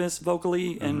Memphis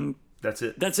vocally, and that's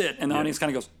it. And the audience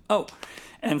kind of goes, oh.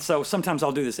 And so sometimes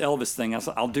I'll do this Elvis thing.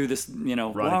 I'll do this,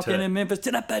 walking in Memphis,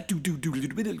 and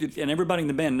everybody in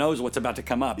the band knows what's about to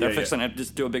come up. They're fixing to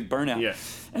just do a big burnout. Yeah.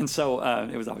 And so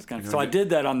it was always kind of. So I did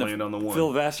that on the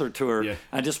Phil Vassar tour. Yeah.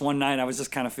 One night I was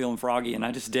just kind of feeling froggy, and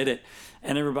I just did it,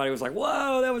 and everybody was like,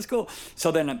 "Whoa, that was cool."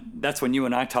 So then that's when you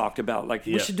and I talked about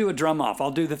we should do a drum off. I'll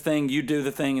do the thing, you do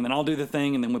the thing, and then I'll do the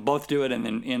thing, and then we both do it, and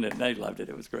then end it. They loved it.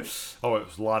 It was great. Oh, it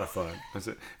was a lot of fun.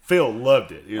 Phil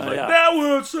loved it. He was that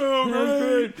was so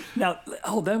great. Now,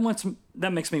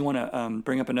 that makes me want to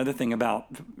bring up another thing about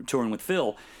touring with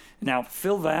Phil. Now,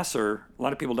 Phil Vassar, a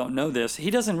lot of people don't know this,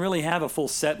 he doesn't really have a full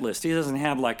set list. He doesn't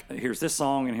have here's this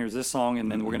song, and here's this song,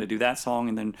 and then we're going to do that song,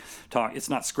 and then talk. It's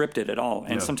not scripted at all.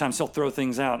 And sometimes he'll throw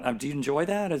things out. Do you enjoy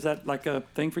that? Is that like a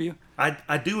thing for you?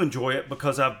 I do enjoy it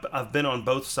because I've been on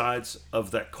both sides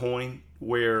of that coin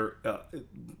where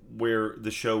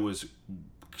the show was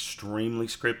extremely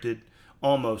scripted,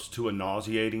 almost to a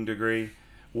nauseating degree,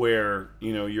 where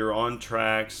you're on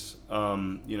tracks,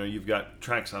 you've got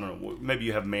tracks, I don't know, maybe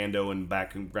you have Mando and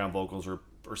background vocals or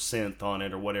synth on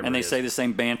it or whatever, and they say the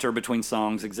same banter between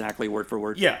songs exactly word for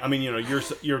word. Yeah,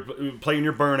 you're playing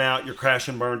your burnout, you're crash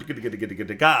and burn,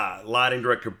 lighting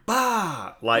director,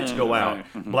 lights go out,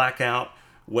 blackout,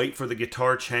 wait for the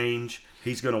guitar change.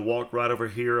 He's going to walk right over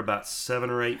here about 7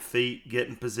 or 8 feet, get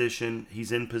in position.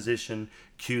 He's in position.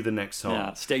 Cue the next song.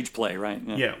 Yeah, stage play, right?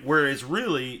 Yeah. Whereas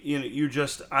really,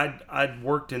 I'd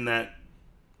worked in that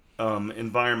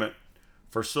environment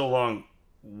for so long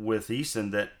with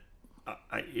Eason that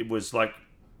it was like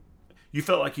you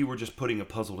felt like you were just putting a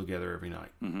puzzle together every night.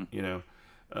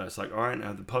 It's like, all right,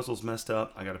 now the puzzle's messed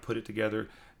up. I got to put it together.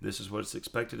 This is what's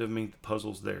expected of me. The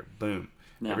puzzle's there. Boom.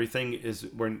 Yeah. Everything is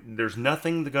there's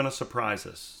nothing going to surprise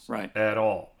us at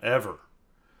all, ever.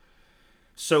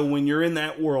 So when you're in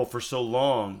that world for so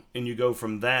long and you go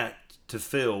from that to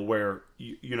Phil where,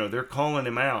 they're calling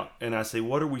him out and I say,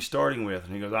 what are we starting with?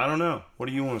 And he goes, I don't know. What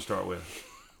do you want to start with?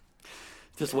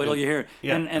 Just wait till you hear it.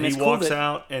 Yeah, and he walks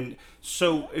out. And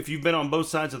so if you've been on both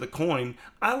sides of the coin,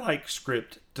 I like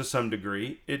script to some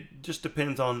degree. It just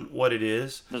depends on what it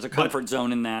is. There's a comfort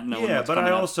zone in that. But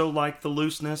I also like the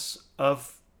looseness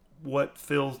of what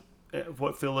Phil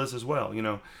is as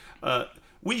well.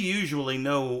 We usually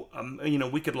know,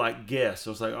 we could guess. It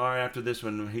was like, all right, after this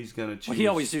one, he's going to choose. Well, he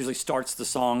always usually starts the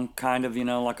song kind of,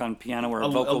 like on piano or a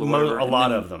vocal or whatever. A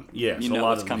lot of them, yes. A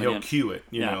lot of them. He'll cue it.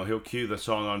 He'll cue the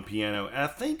song on piano. And I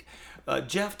think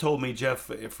Jeff told me,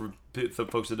 for the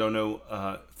folks that don't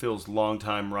know, Phil's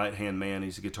longtime right-hand man.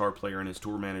 He's a guitar player and his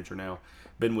tour manager now.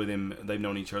 Been with him. They've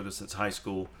known each other since high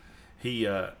school. He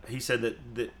said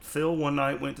that Phil one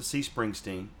night went to see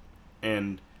Springsteen,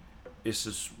 and this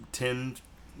is 10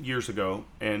 years ago,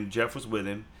 and Jeff was with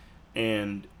him,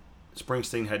 and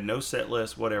Springsteen had no set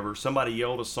list, whatever. Somebody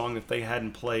yelled a song that they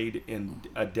hadn't played in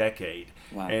a decade.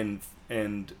 Wow.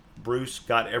 And Bruce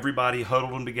got everybody,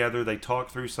 huddled them together, they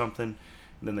talked through something,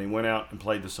 and then they went out and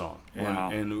played the song. Wow.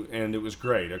 And it was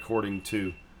great, according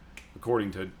to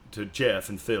Jeff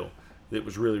and Phil. It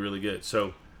was really, really good.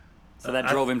 So that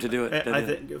drove him to do it. I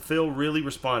think Phil really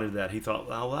responded to that. He thought,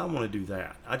 well, I want to do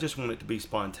that. I just want it to be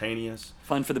spontaneous.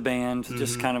 Fun for the band,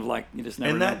 just kind of like, you just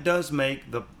never know. know. That does make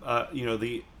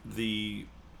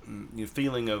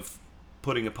feeling of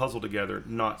putting a puzzle together,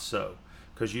 not so,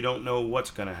 because you don't know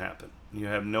what's going to happen. You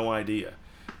have no idea.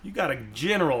 You got a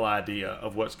general idea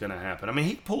of what's going to happen. I mean,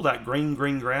 he pulled out Green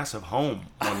Grass of Home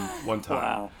one time.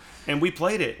 Wow. And we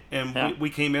played it, and we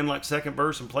came in like second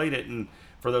verse and played it. And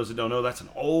for those that don't know, that's an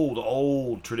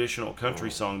old traditional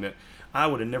country song that I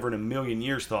would have never in a million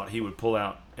years thought he would pull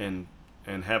out and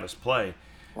have us play.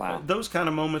 Wow. Those kind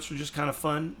of moments are just kind of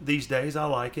fun these days. I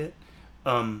like it.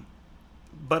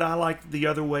 But I like the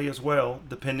other way as well,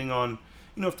 depending on,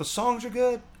 if the songs are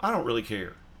good, I don't really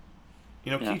care.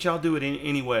 Keach, I'll do it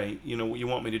any way, you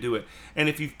want me to do it. And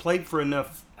if you've played for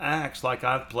enough acts like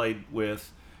I've played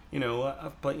with,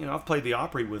 I've played the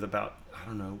Opry with about, I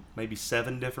don't know, maybe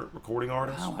 7 different recording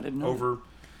artists. Wow, I didn't know over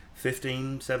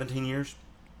 15, 17 years.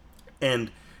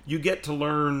 And you get to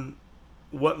learn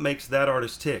what makes that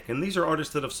artist tick. And these are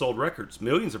artists that have sold records,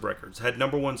 millions of records, had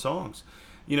 #1 songs.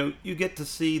 You get to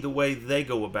see the way they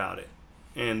go about it.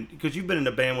 And because you've been in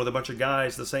a band with a bunch of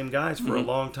guys, the same guys for a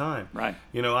long time, right?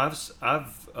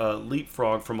 I've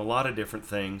leapfrogged from a lot of different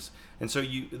things, and so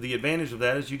the advantage of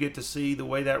that is you get to see the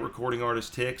way that recording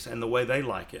artist ticks and the way they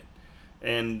like it,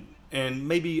 and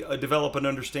maybe develop an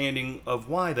understanding of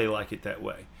why they like it that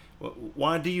way.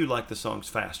 Why do you like the songs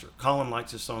faster? Colin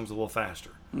likes his songs a little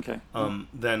faster,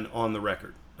 than on the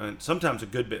record, and sometimes a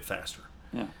good bit faster.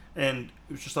 Yeah, and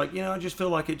it's just like I just feel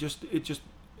like it just.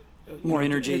 More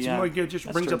energy, it just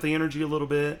brings up the energy a little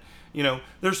bit.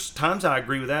 There's times I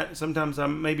agree with that. Sometimes I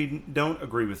maybe don't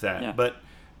agree with that. Yeah. But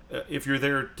if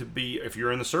you're if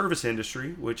you're in the service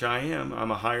industry, which I am, I'm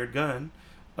a hired gun.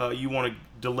 You want to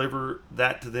deliver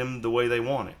that to them the way they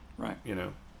want it. Right.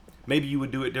 Maybe you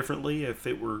would do it differently if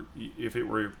it were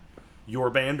your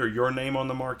band or your name on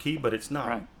the marquee, but it's not.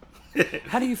 Right.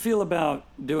 How do you feel about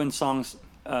doing songs?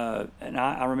 And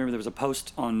I remember there was a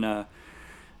post on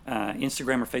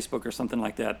Instagram or Facebook or something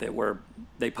like that where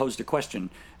they posed a question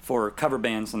for cover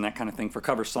bands and that kind of thing, for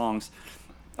cover songs.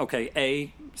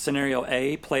 Okay, scenario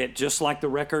A, play it just like the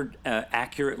record,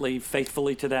 accurately,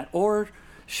 faithfully to that, or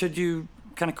should you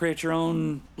kind of create your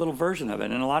own little version of it?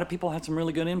 And a lot of people had some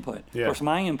really good input. Yeah. Of course,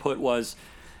 my input was,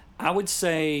 I would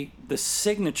say the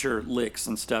signature licks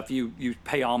and stuff you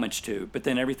pay homage to, but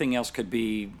then everything else could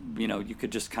be, you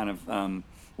could just kind of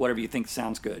whatever you think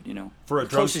sounds good, for a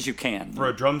close as you can. For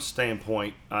a drum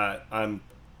standpoint, I'm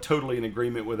totally in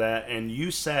agreement with that. And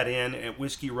you sat in at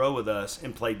Whiskey Row with us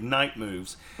and played Night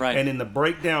Moves. Right. And in the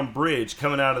breakdown bridge,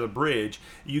 coming out of the bridge,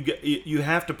 you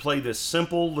have to play this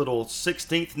simple little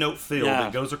 16th note fill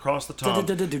that goes across the tom.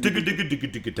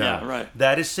 Yeah, right.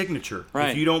 That is signature. Right.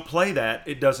 If you don't play that,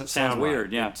 it doesn't sound right.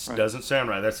 weird. Yeah, it doesn't sound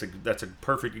right. That's a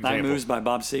perfect example. Night Moves by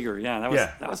Bob Seger. Yeah,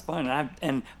 that was fun.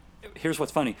 And here's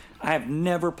what's funny. I have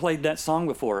never played that song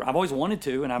before. I've always wanted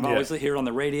to, and I've always hear it on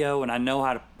the radio, and I know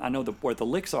where the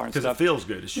licks are and stuff. Because it feels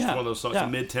good. It's just one of those songs,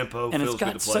 mid-tempo, and feels it's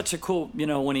got good to play. such a cool,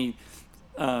 when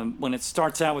it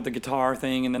starts out with the guitar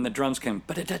thing, and then the drums come,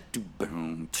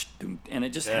 and it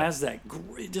just has that,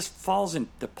 it just falls in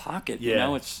the pocket.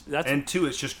 Yeah. That's and two,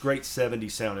 it's just great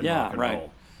 70s sounding rock and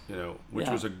roll. Which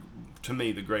was to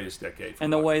me the greatest decade.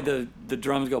 And the way the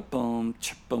drums go boom,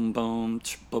 boom, boom,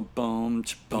 boom, boom,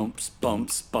 bumps,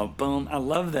 bumps, bum, boom. I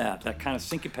love that kind of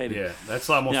syncopated. Yeah, that's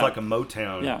almost like a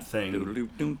Motown thing.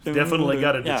 Definitely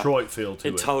got a Detroit feel to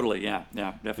it. Totally,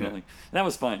 definitely. Yeah. That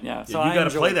was fun. Yeah, so you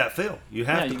got to play that fill. You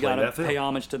have to you play gotta that fill. Pay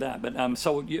homage to that. But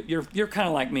so you're kind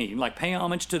of like me, like pay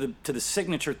homage to the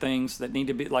signature things that need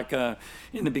to be like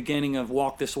in the beginning of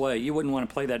Walk This Way. You wouldn't want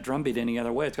to play that drum beat any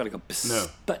other way. It's got to go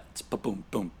but boom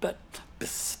boom but.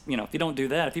 If you don't do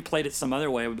that, if you played it some other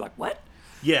way, I would be like, what?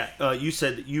 Yeah, you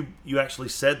said you actually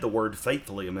said the word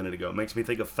faithfully a minute ago. It makes me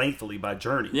think of Faithfully by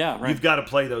Journey. Yeah, right. You've got to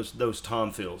play those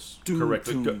tom fills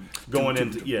correctly. Going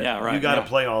into right. You got to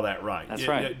play all that right. That's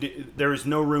right. There is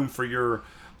no room for your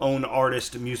own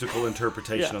artist musical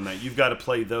interpretation on that. You've got to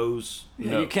play those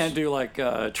notes. You can't do like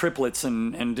triplets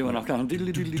and doing all kind of.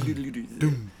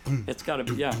 It's got to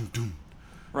be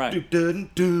right.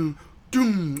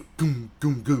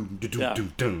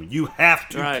 You have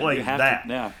to play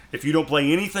that. If you don't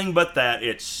play anything but that,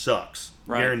 it sucks.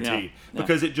 Guaranteed.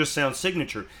 Because it just sounds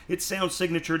signature. It sounds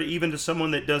signature even to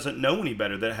someone that doesn't know any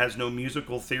better, that has no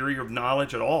musical theory or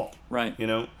knowledge at all. Right.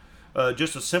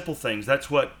 Just the simple things.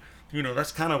 That's what,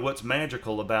 that's kind of what's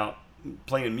magical about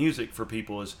playing music for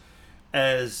people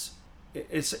as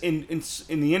it's in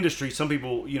the industry. Some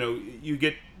people,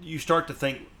 you start to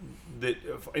think that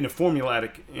in a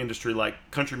formulaic industry like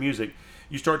country music,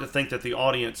 you start to think that the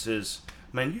audience is,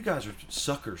 man, you guys are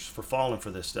suckers for falling for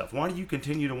this stuff. Why do you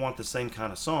continue to want the same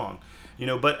kind of song?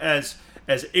 But as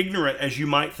as ignorant as you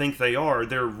might think they are,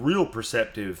 they're real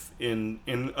perceptive in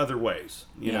other ways,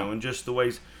 you know, and just the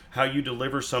ways how you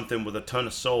deliver something with a ton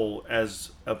of soul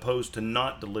as opposed to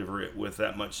not deliver it with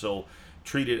that much soul.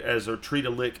 Treat a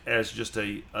lick as just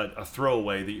a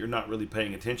throwaway that you're not really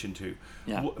paying attention to.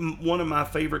 Yeah. One of my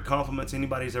favorite compliments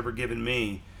anybody's ever given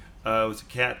me was a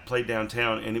cat played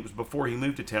downtown, and it was before he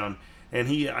moved to town, and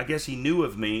I guess he knew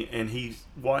of me, and he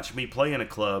watched me play in a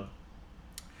club.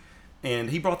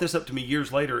 And he brought this up to me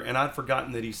years later, and I'd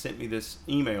forgotten that he sent me this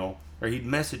email, or he'd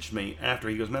messaged me after.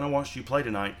 He goes, "Man, I watched you play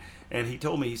tonight." And he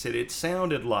told me, he said, "It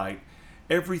sounded like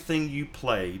everything you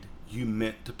played, you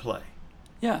meant to play."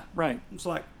 Yeah, right. It's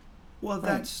like, well,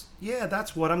 that's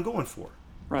what I'm going for.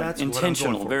 Right. That's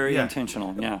intentional, what I'm going for. very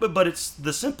intentional. Yeah. But it's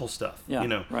the simple stuff. Yeah, You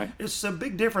know. right. It's a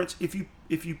big difference if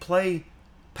you play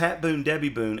Pat Boone, Debbie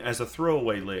Boone as a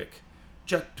throwaway lick,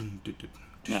 just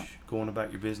going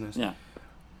about your business. Yeah.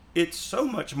 It's so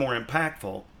much more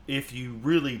impactful if you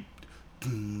really.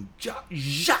 Yeah,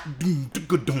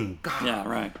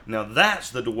 right. Now that's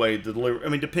the way to deliver. I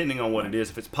mean, depending on what it is,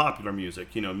 if it's popular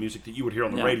music, you know, music that you would hear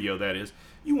on the radio, that is,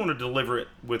 you want to deliver it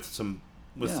with some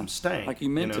stank, like you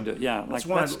meant to do. Yeah, that's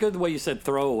that's good the way you said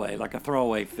throwaway, like a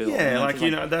throwaway feel. Yeah,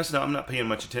 I'm not paying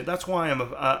much attention. That's why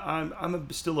I'm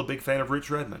still a big fan of Rich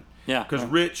Redmond. Yeah, because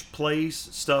Rich plays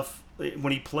stuff.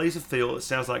 When he plays a fill, it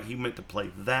sounds like he meant to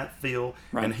play that fill,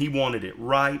 and he wanted it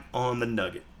right on the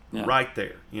nugget, right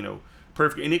there. You know,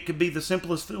 perfect. And it could be the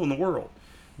simplest fill in the world,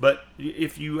 but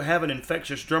if you have an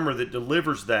infectious drummer that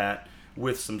delivers that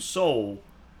with some soul,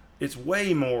 it's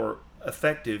way more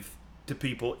effective to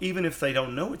people, even if they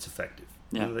don't know it's effective.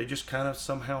 Yeah. You know, they just kind of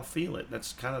somehow feel it.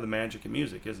 That's kind of the magic of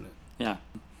music, isn't it? Yeah.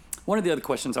 One of the other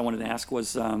questions I wanted to ask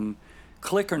was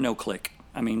click or no click?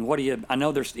 I mean, I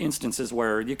know there's instances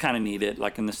where you kind of need it,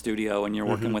 like in the studio and you're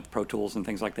working with Pro Tools and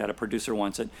things like that. A producer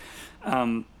wants it.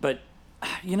 But,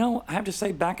 you know, I have to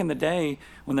say back in the day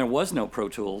when there was no Pro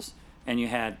Tools and you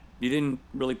didn't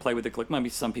really play with the click. Maybe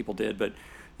some people did, but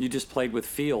you just played with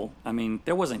feel. I mean,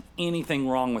 there wasn't anything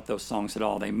wrong with those songs at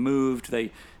all. They moved.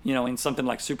 In something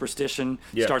like Superstition,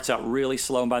 starts out really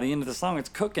slow, and by the end of the song, it's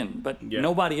cooking. But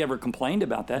nobody ever complained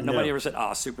about that. Nobody ever said,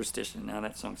 Superstition, now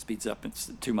that song speeds up,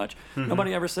 it's too much.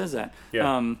 Nobody ever says that.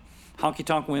 Yeah. Honky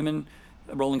Tonk Women,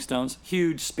 Rolling Stones,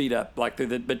 huge speed up.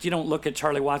 But you don't look at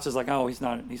Charlie Watts as like, he's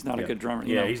not a good drummer.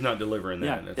 You know? He's not delivering that.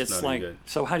 Yeah, That's it's not like, good.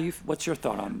 so what's your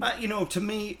thought on that? To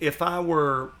me, if I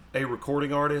were a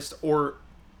recording artist, or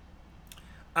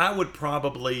I would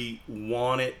probably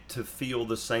want it to feel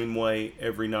the same way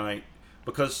every night,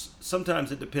 because sometimes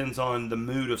it depends on the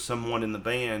mood of someone in the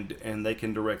band and they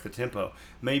can direct the tempo.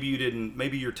 Maybe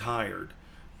you're tired.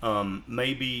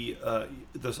 Maybe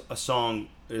a song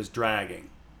is dragging.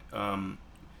 And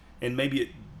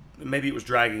maybe it was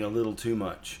dragging a little too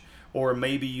much. Or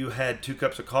maybe you had 2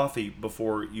 cups of coffee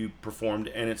before you performed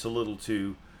and it's a little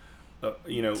too,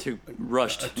 too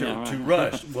rushed. Too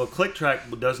rushed. Well, Click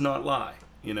Track does not lie.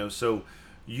 So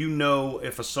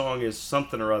if a song is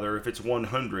something or other, if it's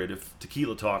 100, if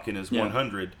Tequila Talking is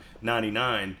 100,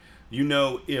 99,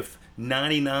 if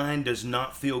 99 does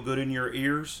not feel good in your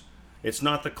ears, it's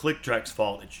not the Click Track's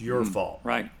fault, it's your fault.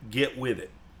 Right. Get with it.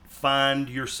 Find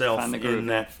yourself Find the groove.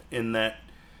 in that.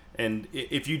 And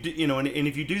if you do,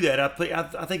 if you do that,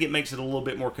 I think it makes it a little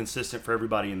bit more consistent for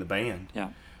everybody in the band. Yeah.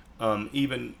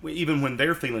 Even when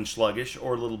they're feeling sluggish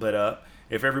or a little bit up,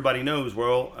 if everybody knows,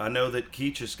 well, I know that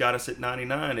Keach has got us at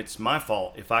 99, it's my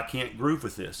fault if I can't groove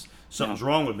with this. Something's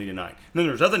wrong with me tonight. And then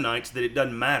there's other nights that it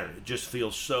doesn't matter. It just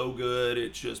feels so good.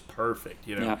 It's just perfect,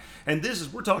 Yeah. And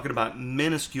we're talking about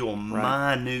minuscule,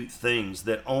 minute things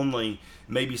that only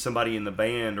maybe somebody in the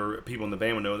band or people in the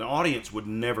band would know. And the audience would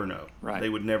never know. Right. They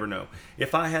would never know.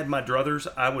 If I had my druthers,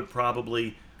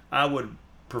 I would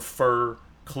prefer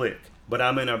click. But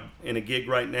I'm in a gig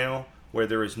right now where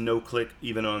there is no click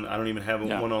even on. I don't even have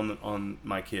one on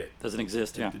my kit. Doesn't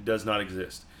exist. Yeah. It does not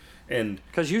exist. And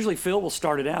because usually Phil will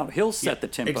start it out. He'll set the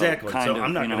tempo. Exactly. So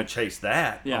I'm not going to chase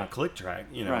that on Yeah. a click track.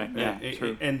 Right. Yeah.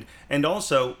 True. And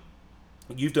also,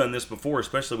 you've done this before,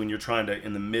 especially when you're trying to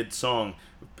in the mid song.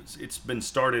 It's been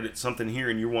started at something here,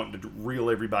 and you're wanting to reel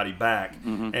everybody back.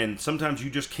 Mm-hmm. And sometimes you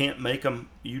just can't make them.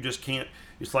 You just can't.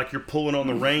 It's like you're pulling on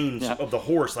the reins of the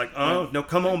horse. Like, no,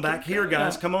 come on back here,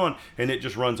 guys, come on, and it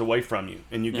just runs away from you,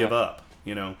 and you give up.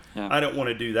 I don't want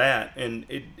to do that, and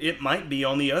it might be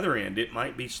on the other end. It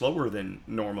might be slower than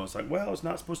normal. It's like, well, it's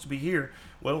not supposed to be here.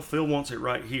 Well, Phil wants it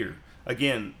right here.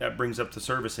 Again, that brings up the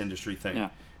service industry thing. Yeah.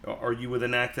 Are you with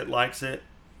an act that likes it?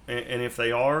 And if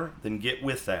they are, then get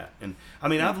with that. And I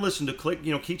mean, I've listened to click.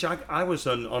 Keach, I was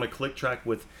on a click track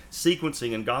with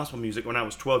sequencing and gospel music when I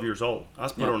was 12 years old. I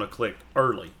was put on a click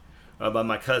early by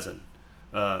my cousin.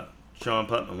 Sean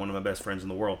Putman, one of my best friends in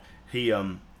the world, he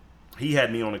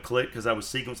had me on a click because I was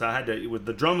sequenced. I had to.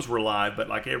 The drums were live, but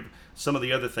like some of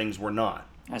the other things were not.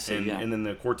 I see. And then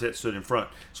the quartet stood in front,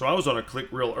 so I was on a click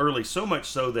real early. So much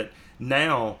so that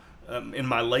now, in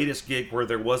my latest gig where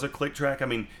there was a click track, I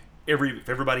mean, if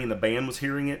everybody in the band was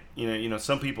hearing it,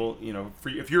 some people,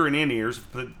 if you're in in-ears,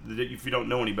 if you don't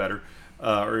know any better,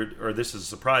 or this is a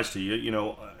surprise to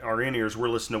you, our in-ears, we're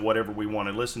listening to whatever we want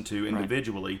to listen to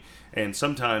individually, right. And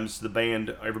sometimes the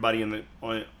band, everybody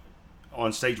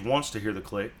on stage wants to hear the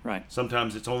click. Right.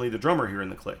 Sometimes it's only the drummer hearing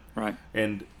the click. Right.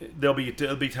 And there'll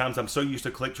be times I'm so used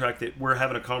to click track that we're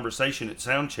having a conversation at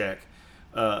sound check.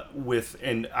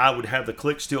 And I would have the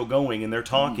click still going, and they're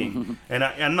talking, and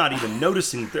I'm not even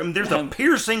noticing. There's a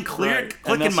piercing click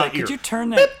in my ear. Could you turn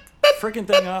that freaking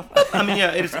thing off? I mean,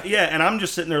 and I'm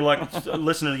just sitting there like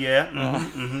listening to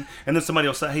and then somebody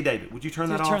will say, "Hey, David, would you turn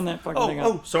that off?" Turn that fucking thing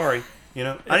off. Oh, sorry. I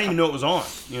didn't even know it was on.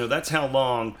 That's how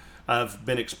long I've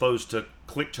been exposed to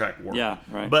click track work. Yeah,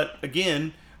 right. But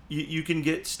again, you can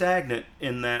get stagnant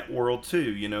in that world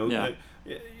too. Yeah.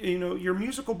 Your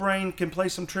musical brain can play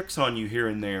some tricks on you here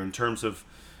and there in terms of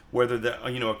whether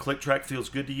a click track feels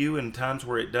good to you and times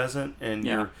where it doesn't,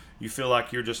 and you feel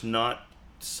like you're just not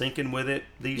syncing with it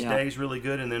these days really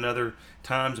good, and then other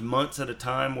times, months at a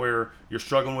time, where you're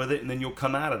struggling with it, and then you'll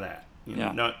come out of that.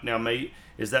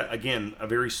 Is that again a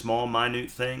very small, minute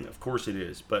thing? Of course it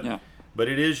is, but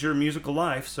it is your musical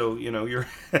life, so you're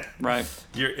right.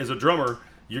 You're as a drummer.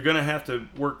 You're going to have to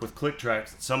work with click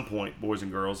tracks at some point, boys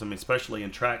and girls. I mean, especially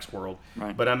in tracks world.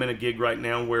 Right. But I'm in a gig right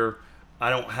now where I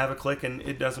don't have a click, and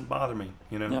it doesn't bother me.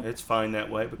 It's fine that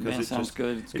way because it sounds just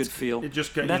good. It's good feel. It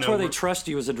just that's where they trust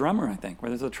you as a drummer, I think.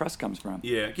 Where the trust comes from.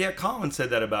 Yeah. Colin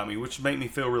said that about me, which made me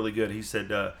feel really good. He said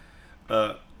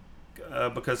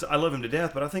because I love him to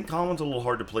death, but I think Colin's a little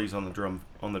hard to please on the drum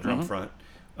front.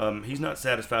 He's not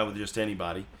satisfied with just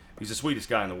anybody. He's the sweetest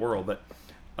guy in the world, but.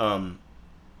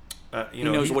 He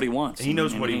knows what he wants. He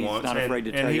knows what he wants. Not afraid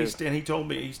to tell you. And he's told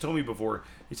me before.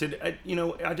 He said,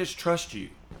 I just trust you.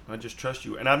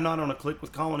 And I'm not on a click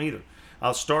with Colin either.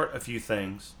 I'll start a few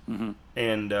things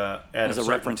and at as a a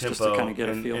reference tempo, just to kind of get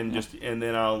a feel. And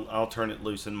then I'll turn it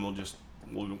loose and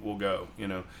we'll go.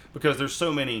 Because there's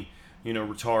so many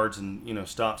retards and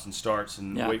stops and starts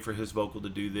and wait for his vocal to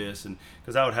do this, and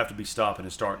because I would have to be stopping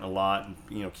and starting a lot,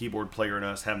 and keyboard player and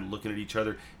us having looking at each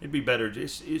other. It'd be better.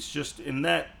 It's just in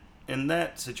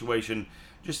that situation,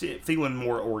 just feeling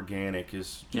more organic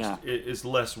is is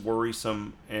less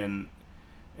worrisome and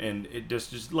it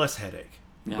just less headache.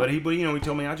 Yeah. But he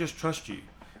told me, I just trust you.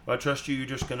 I trust you. You're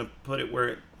just going to put it where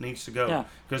it needs to go.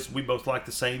 Because we both like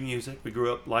the same music. We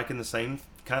grew up liking the same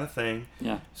kind of thing.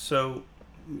 Yeah. So,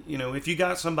 if you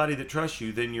got somebody that trusts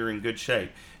you, then you're in good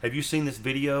shape. Have you seen this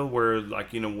video where,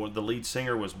 the lead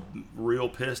singer was real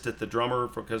pissed at the drummer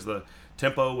because the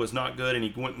tempo was not good, and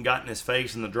he went and got in his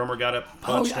face, and the drummer got up and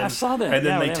punched him? I saw that. And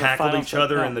then they tackled each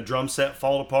other, and the drum set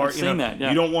fall apart. I've seen that.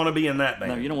 You don't want to be in that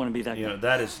band. No, you don't want to be that.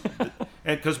 That is,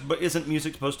 but isn't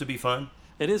music supposed to be fun?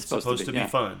 It is supposed to be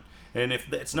fun. And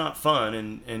if it's not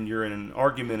fun, and you're in an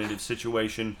argumentative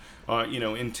situation,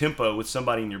 in tempo with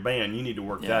somebody in your band, you need to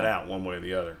work that out one way or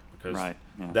the other, because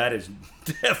that is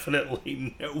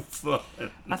definitely no fun.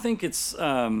 I think it's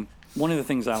one of the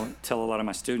things I tell a lot of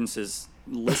my students is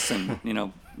listen.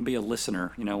 Be a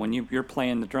listener. When you're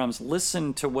playing the drums,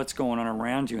 listen to what's going on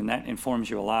around you, and that informs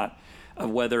you a lot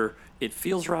of whether it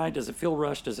feels right. Does it feel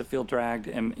rushed? Does it feel dragged?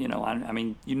 And I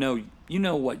mean,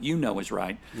 what is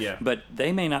right. Yeah. But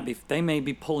they may not be. They may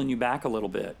be pulling you back a little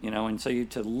bit. And so you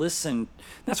to listen.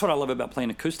 That's what I love about playing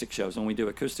acoustic shows. When we do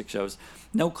acoustic shows,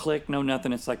 no click, no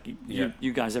nothing. It's like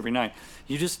you guys every night.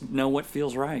 You just know what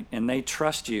feels right, and they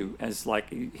trust you as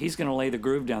he's going to lay the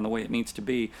groove down the way it needs to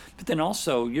be. But then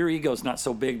also your ego's not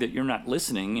so big that you're not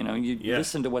listening. You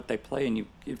listen to what they play, and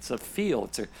it's a feel.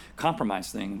 It's a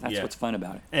compromise thing. That's what's fun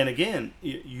about it. And again,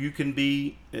 you can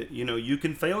be, you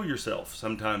can fail yourself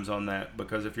sometimes on that,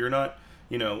 because if you're not,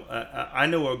 I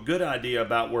know a good idea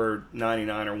about where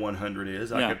 99 or 100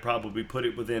 is. I could probably put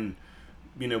it within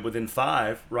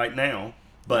 5 right now,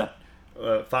 but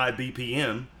 5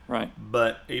 BPM. Right.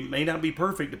 But it may not be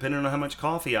perfect depending on how much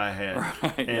coffee I had.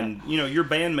 Right, and, your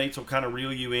bandmates will kind of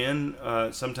reel you in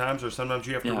sometimes, or sometimes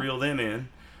you have to reel them in.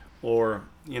 Or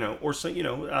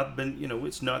so, I've been,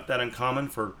 it's not that uncommon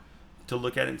to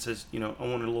look at it and says, I want it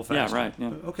a little faster. Yeah, right.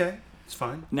 Yeah. Okay, it's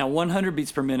fine. Now, 100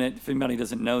 beats per minute, if anybody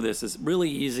doesn't know this, is really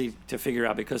easy to figure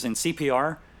out, because in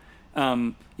CPR,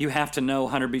 you have to know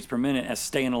 100 beats per minute as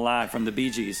Staying Alive from the Bee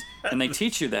Gees. And they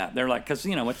teach you that. They're like, because,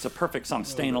 it's a perfect song,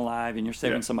 Staying Alive, and you're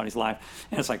saving somebody's life.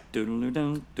 And it's like,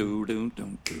 doo-doo-doo-doo,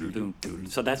 doo-doo-doo, doo-doo-doo.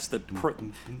 So that's the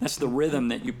rhythm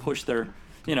that you push their,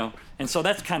 and so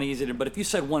that's kind of easy to, but if you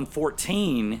said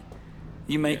 114,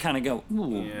 you may kind of go,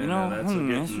 ooh, let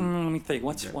me think,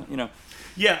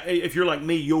 Yeah, if you're like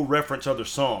me, you'll reference other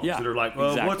songs that are like,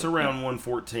 well, exactly. what's around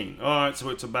 114? All right, so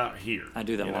it's about here. I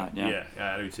do that a lot, yeah.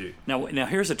 Yeah, I do too. Now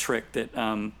here's a trick that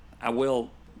I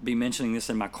will be mentioning this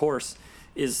in my course,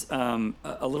 is a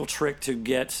little trick to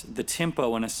get the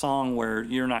tempo in a song where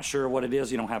you're not sure what it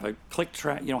is, you don't have a click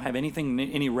track, you don't have anything,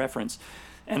 any reference,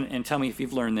 and tell me if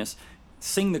you've learned this.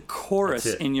 Sing the chorus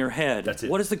in your head. That's it.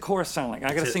 What does the chorus sound like?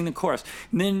 I got to sing the chorus.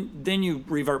 And then you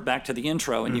revert back to the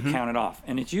intro and you count it off.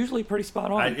 And it's usually pretty spot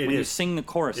on you sing the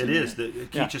chorus. It is.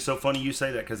 Keach, is so funny you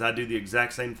say that because I do the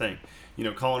exact same thing.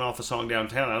 Calling off a song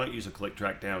downtown, I don't use a click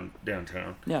track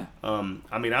downtown. Yeah. I'm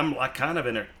like kind of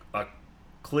in a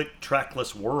click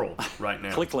trackless world right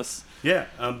now. Clickless. Yeah,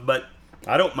 but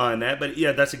I don't mind that. But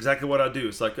yeah, that's exactly what I do.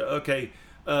 It's like, okay,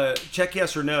 check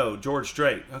yes or no, George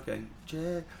Strait. Okay,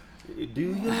 check. Do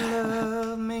you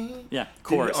love me? Yeah,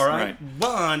 chorus. All right.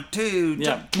 1, 2.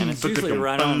 Yeah, and it's usually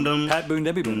right on Pat Boone,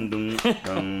 Debbie Boone.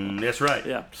 That's right.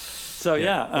 Yeah. So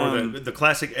or the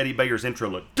classic Eddie Bayer's intro,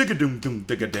 like digga-doom-doom,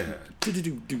 digga-da.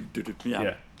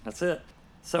 Yeah, that's it.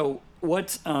 So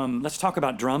let's talk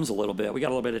about drums a little bit. We got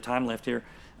a little bit of time left here.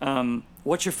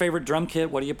 What's your favorite drum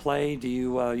kit? What do you play? Do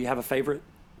you have a favorite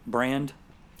brand?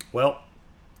 Well,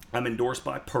 I'm endorsed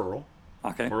by Pearl.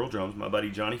 Okay. Pearl Drums. My buddy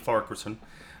Johnny Farquharson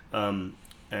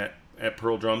at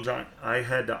Pearl Drums.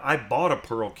 I bought a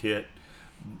Pearl kit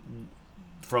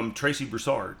from Tracy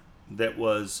Broussard that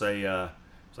was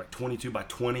it's like 22 by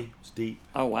 20. It's deep.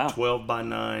 Oh, wow. 12 by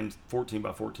 9, 14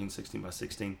 by 14, 16 by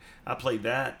 16. I played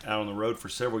that out on the road for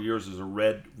several years as a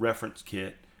red reference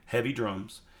kit, heavy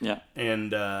drums. Yeah.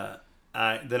 And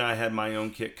then I had my own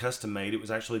kit custom made. It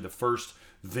was actually the first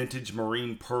vintage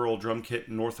Marine Pearl drum kit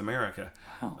in North America.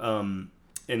 Wow.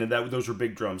 And those were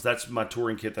big drums. That's my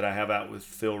touring kit that I have out with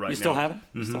Phil right now. You still have it?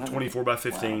 Mm-hmm. 24 by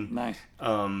 15. Wow,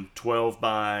 nice. 12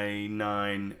 by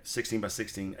 9, 16 by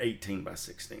 16, 18 by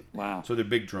 16. Wow. So they're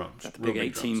big drums. Got the big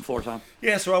 18 drums. floor tom?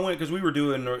 Yeah, so I went because we were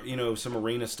doing, some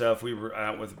arena stuff. We were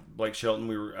out with Blake Shelton.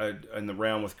 We were in the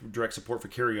round with direct support for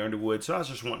Carrie Underwood. So I was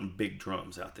just wanting big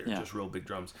drums out there, just real big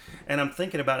drums. And I'm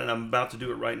thinking about it, and I'm about to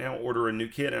do it right now, order a new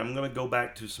kit, and I'm going to go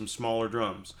back to some smaller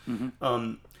drums.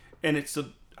 Mm-hmm. And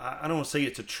I don't want to say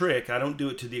it's a trick. I don't do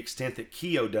it to the extent that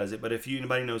Keo does it. But if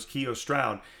anybody knows Keo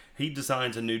Stroud, he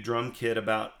designs a new drum kit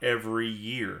about every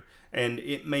year. And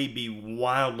it may be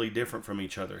wildly different from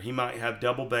each other. He might have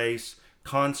double bass,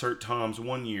 concert toms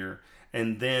one year,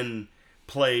 and then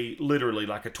play literally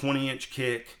like a 20-inch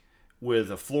kick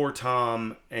with a floor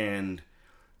tom and,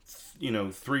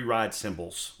 3 ride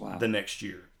cymbals the next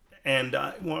year. And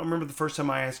I remember the first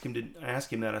time I asked him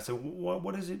that, I said,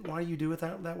 what is it? Why do you do it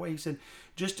that way? He said,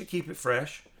 just to keep it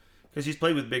fresh. Because he's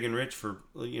played with Big and Rich for,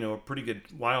 a pretty good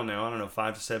while now. I don't know,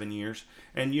 5 to 7 years.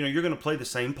 And, you're going to play the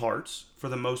same parts for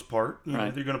the most part. You're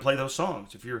going to play those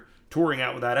songs. If you're touring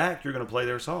out with that act, you're going to play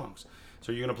their songs.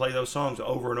 So you're going to play those songs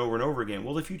over and over and over again.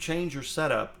 Well, if you change your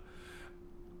setup,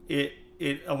 it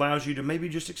allows you to maybe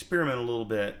just experiment a little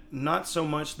bit. Not so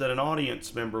much that an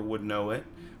audience member would know it,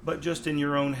 but just in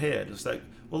your own head. It's like,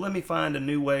 well, let me find a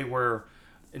new way where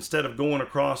instead of going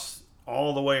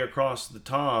all the way across the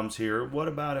toms here, what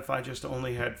about if I just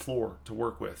only had floor to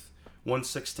work with?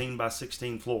 116 by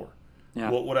 16 floor.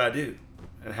 Yeah. What would I do?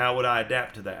 And how would I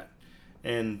adapt to that?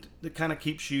 And it kind of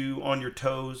keeps you on your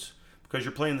toes because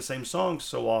you're playing the same songs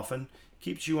so often,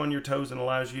 keeps you on your toes and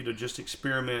allows you to just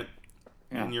experiment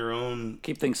in your own...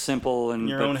 Keep things simple and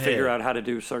figure out how to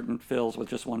do certain fills with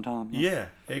just one tom. Yeah,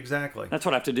 exactly. That's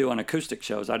what I have to do on acoustic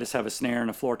shows. I just have a snare and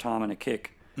a floor tom and a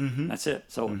kick. Mm-hmm. That's it.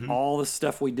 So all the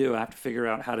stuff we do, I have to figure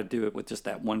out how to do it with just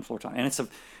that one floor tom. And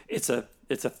it's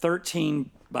a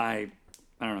 13 by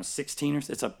 16 or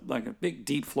it's like a big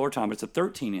deep floor tom, but it's a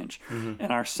 13 inch. Mm-hmm.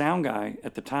 And our sound guy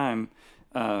at the time,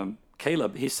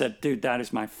 Caleb, he said, "Dude, that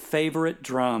is my favorite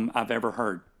drum I've ever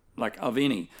heard, like of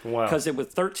any." Wow. Because it was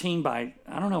 13 by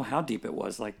I don't know how deep it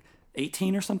was, like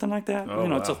 18 or something like that.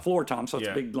 Oh, It's a floor tom, so it's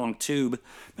a big long tube,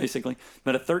 basically.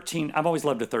 But a 13, I've always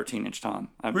loved a 13-inch tom.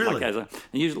 Really?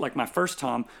 Usually, like my first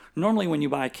tom, normally when you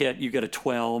buy a kit, you get a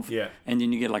 12, and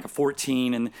then you get like a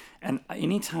 14. And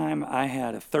anytime I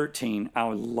had a 13, I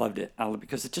loved it.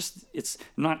 Because it's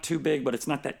not too big, but it's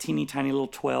not that teeny tiny little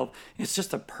 12. It's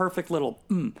just a perfect little,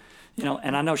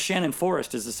 and I know Shannon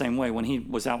Forrest is the same way. When he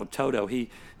was out with Toto, he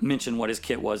mentioned what his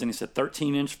kit was, and he said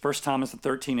 13-inch. First time is a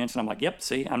 13-inch, and I'm like, yep,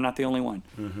 see, I'm not the the only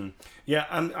one. Yeah,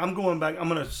 I'm going back. I'm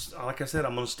gonna, like I said,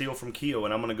 I'm gonna steal from Keo,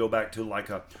 and I'm gonna go back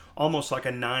to almost like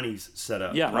a '90s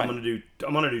setup. Yeah, right. I'm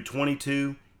gonna do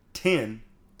 22, 10,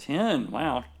 10.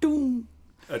 Wow. Doom.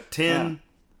 a 10,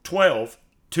 12,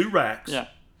 2 racks, Yeah.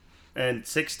 and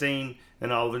 16,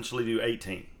 and I'll eventually do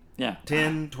 18. Yeah.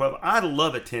 10, 12. I'd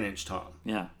love a 10-inch tom.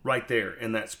 Yeah. Right there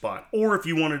in that spot. Or if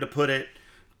you wanted to put it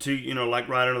to, like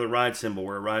right under the ride cymbal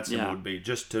where a ride cymbal would be,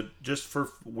 just for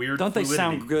weird Don't they fluidity.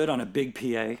 sound good on a big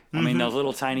PA? I mean, those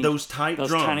little tiny, Those tight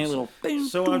drums. tiny little.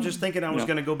 So I'm just thinking I was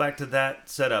going to go back to that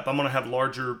setup. I'm going to have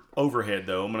larger overhead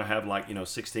though. I'm going to have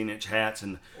 16-inch hats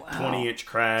and 20-inch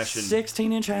crash and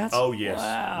 16-inch hats. Oh yes,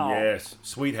 Wow. yes,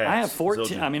 sweet hats. I have 14.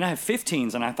 Zildjian. I mean, I have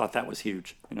 15s, and I thought that was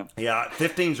huge. Yeah,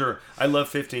 15s are. I love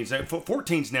 15s.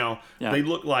 14s now. Yeah. They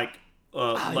look like.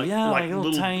 Like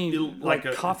little tiny, like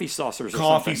a coffee saucers. Or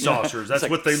coffee something. saucers. Yeah. That's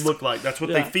what they look like. That's what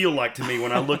they feel like to me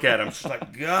when I look at them. It's just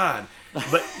like God.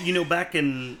 But back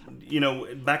in the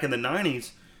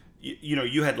 '90s,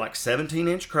 you had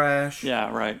 17-inch crash. Yeah,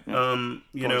 right. Yeah.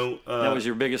 That was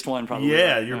your biggest one, probably.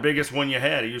 Yeah, right? your biggest one you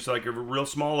had. It was like a real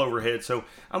small overhead. So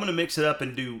I'm going to mix it up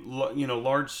and do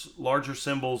larger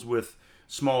cymbals with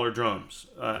smaller drums,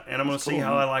 and I'm going to see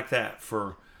how I like that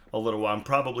for a little while. I'm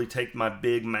probably take my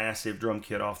big, massive drum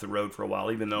kit off the road for a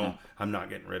while, even though I'm not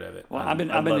getting rid of it. Well, I've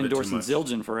been endorsing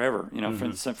Zildjian forever.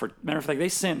 For matter of fact, they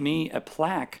sent me a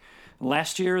plaque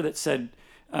last year that said,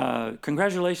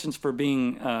 "Congratulations for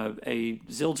being a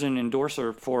Zildjian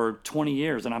endorser for 20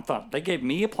 years." And I thought, they gave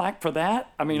me a plaque for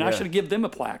that? I mean, I should give them a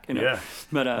plaque. Yeah.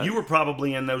 But you were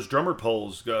probably in those drummer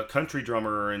polls, country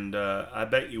drummer, and I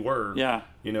bet you were. Yeah.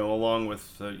 Along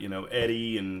with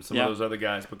Eddie and some of those other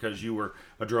guys, because you were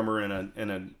a drummer and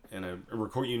a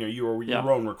record. You were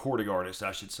your own recording artist,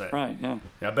 I should say. Right. Yeah.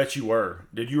 I bet you were.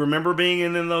 Did you remember being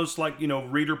in those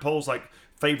reader polls, like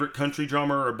favorite country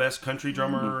drummer or best country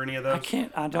drummer or any of those?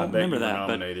 I don't remember that.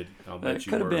 Nominated. But I'll bet it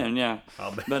you could were. have been, yeah.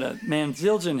 I'll bet. But man,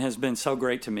 Zildjian has been so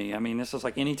great to me. I mean, this is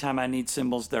like anytime I need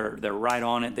cymbals, they're right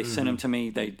on it. They send them to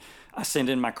me. I send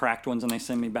in my cracked ones and they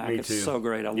send me back. Me It's too. so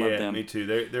great. I love them. Me too.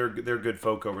 They're good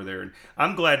folk over there, and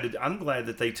I'm glad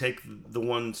that they take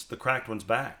the cracked ones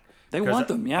back. They want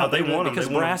them, yeah. They want them because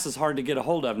brass is hard to get a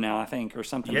hold of now, I think, or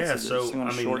something. Yeah, it's so on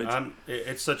a shortage.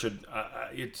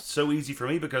 it's so easy for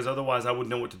me because otherwise I wouldn't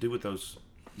know what to do with those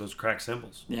cracked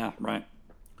cymbals. Yeah, right.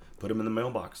 Put them in the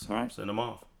mailbox. All right. Send them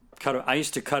off. I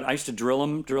used to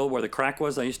drill where the crack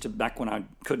was. Back when I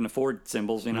couldn't afford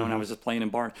cymbals, and I was just playing in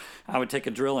bars, I would take a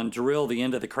drill and drill the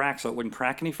end of the crack so it wouldn't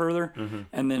crack any further,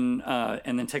 and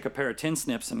then take a pair of tin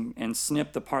snips and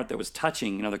snip the part that was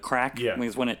touching, the crack,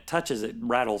 because when it touches it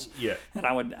rattles. Yeah.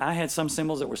 And I had some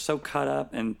cymbals that were so cut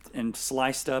up and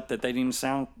sliced up that they didn't even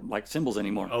sound like cymbals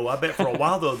anymore. Oh, I bet for a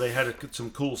while though they had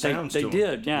some cool sounds. They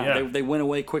did, yeah. They went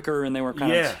away quicker and they were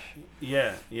kind of.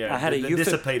 Yeah. I had they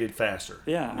dissipated faster.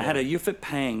 Yeah, I had a Yufit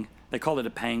Pang. They called it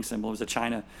a Pang cymbal. It was a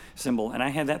China cymbal, and I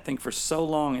had that thing for so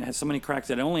long. It had so many cracks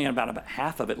that I only had about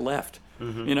half of it left.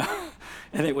 And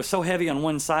it was so heavy on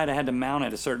one side, I had to mount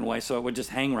it a certain way so it would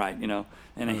just hang right. And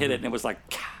I hit it, and it was like.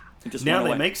 It just now went they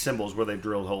away. make cymbals where they've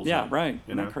drilled holes. Yeah, in. right.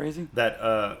 Isn't that crazy? That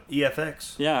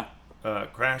EFX. Yeah.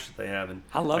 Crash that they have, and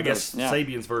I love I guess those, yeah.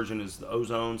 Sabian's version is the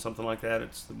Ozone, something like that.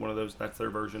 It's one of those. That's their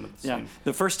version of the same.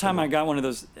 The first time I got one of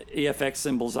those EFX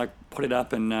cymbals, I put it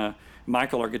up, and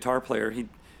Michael, our guitar player,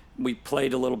 we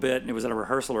played a little bit, and it was at a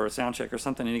rehearsal or a sound check or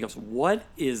something, and he goes, "What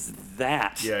is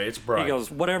that?" Yeah, it's bright. He goes,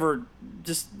 "Whatever,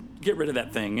 just get rid of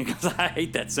that thing," because I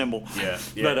hate that cymbal. Yeah.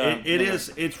 But, it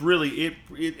is. It's really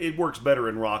it works better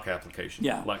in rock applications.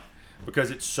 Yeah.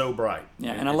 Because it's so bright.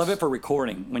 Yeah, and I love it for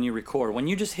recording. When you record, when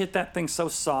you just hit that thing so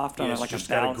soft on it, like just a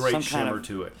got balance, a great some shimmer kind of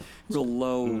to it. real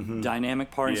low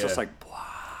dynamic part. It's just Yeah. like,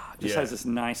 wow, just has this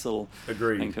nice little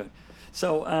Agreed. thing to it.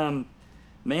 So,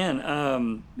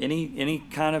 any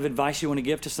kind of advice you want to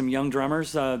give to some young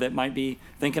drummers that might be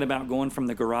thinking about going from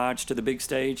the garage to the big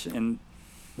stage? And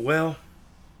Well,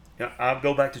 I'll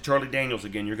go back to Charlie Daniels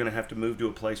again. You're going to have to move to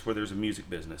a place where there's a music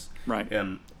business. Right.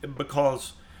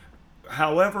 Because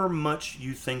however much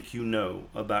you think you know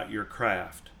about your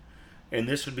craft, and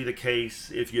this would be the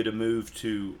case if you had to move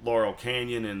to Laurel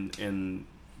Canyon in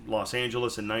Los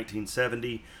Angeles in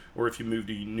 1970, or if you moved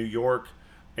to New York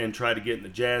and try to get in the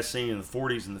jazz scene in the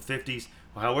 40s and the 50s,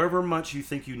 however much you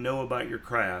think you know about your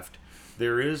craft,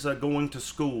 there is a going to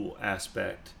school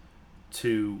aspect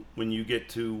to when you get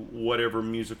to whatever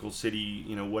musical city,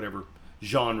 whatever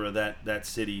genre that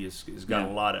city has got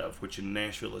a lot of, which in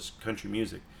Nashville is country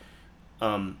music.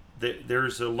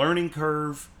 There's a learning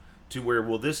curve to where,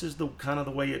 this is the kind of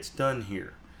the way it's done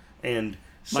here. And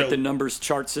so, like the numbers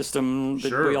chart system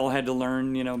that we all had to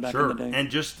learn, back in the day. And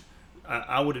just,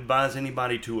 I would advise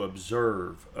anybody to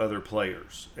observe other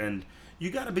players, and you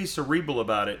got to be cerebral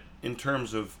about it in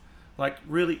terms of, like,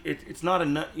 really, it's not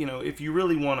enough. If you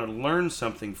really want to learn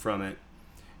something from it,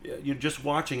 you're just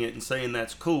watching it and saying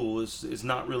that's cool is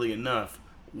not really enough.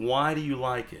 Why do you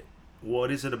like it?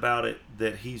 What is it about it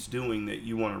that he's doing that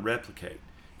you want to replicate?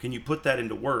 Can you put that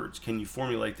into words? Can you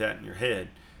formulate that in your head?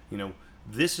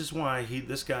 This is why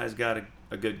this guy's got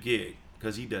a good gig,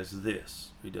 because he does this.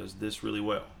 He does this really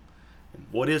well. And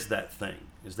what is that thing?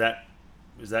 Is that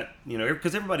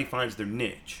because everybody finds their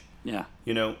niche. Yeah.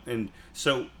 And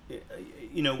so,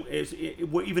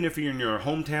 even if you're in your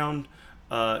hometown,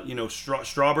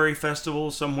 strawberry festival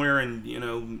somewhere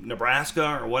in,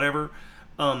 Nebraska or whatever,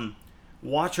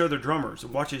 watch other drummers.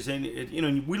 Watch it.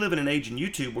 We live in an age in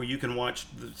YouTube where you can watch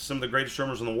some of the greatest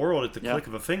drummers in the world at the click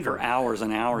of a finger. For hours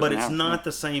and hours. But and it's hours. not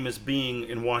the same as being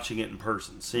and watching it in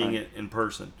person, seeing Right. it in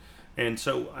person. And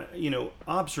so,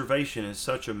 observation is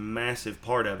such a massive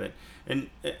part of it. And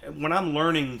when I'm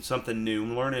learning something new,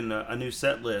 I'm learning a new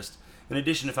set list, in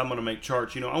addition, if I'm going to make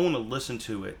charts, I want to listen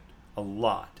to it a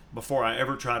lot before I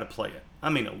ever try to play it. I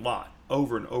mean, a lot.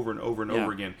 Over and over and over and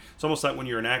over again. It's almost like when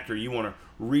you're an actor, you want to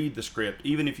read the script.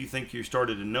 Even if you think you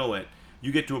started to know it,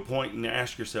 you get to a point and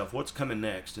ask yourself, what's coming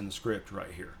next in the script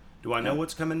right here? Do I know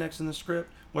what's coming next in the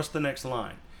script? What's the next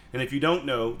line? And if you don't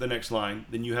know the next line,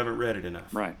 then you haven't read it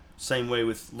enough. Right. Same way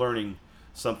with learning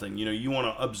something. You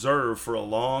want to observe for a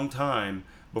long time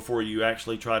before you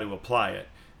actually try to apply it.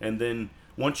 And then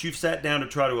once you've sat down to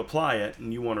try to apply it,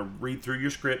 and you want to read through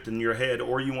your script in your head,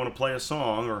 or you want to play a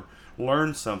song or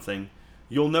learn something,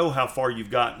 you'll know how far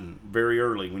you've gotten very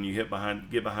early when you get behind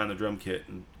the drum kit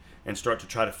and start to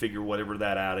try to figure whatever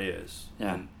that out is.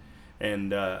 Yeah.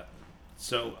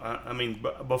 So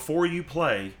before you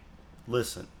play,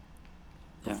 listen.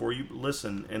 Yeah. Before you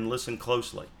listen, and listen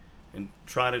closely, and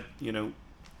try to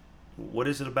what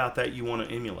is it about that you want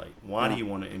to emulate? Why do you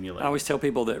want to emulate? I always tell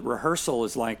people that rehearsal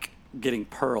is like getting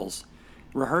pearls.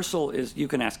 Rehearsal is, you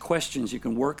can ask questions, you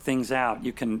can work things out,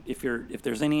 you can, if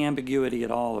there's any ambiguity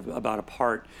at all about a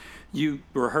part,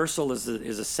 rehearsal is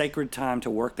a sacred time to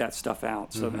work that stuff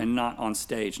out. So and not on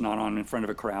stage, not on in front of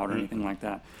a crowd or anything like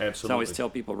that. Absolutely. So I always tell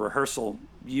people, rehearsal,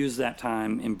 use that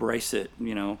time, embrace it,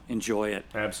 enjoy it.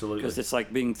 Absolutely. Because it's like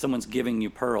someone's giving you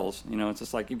pearls. It's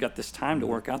just like, you've got this time to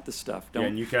work out this stuff. Don't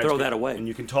and you guys throw that away. And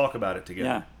you can talk about it together.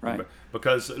 Yeah, right.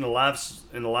 Because in a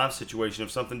live situation,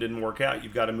 if something didn't work out,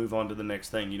 you've got to move on to the next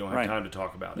thing. You don't have time to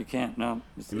talk about it. You can't. No.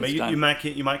 You might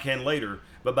can later,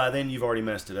 but by then you've already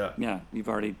messed it up. Yeah, you've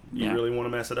already. You really want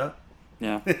to mess it up?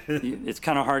 Yeah, it's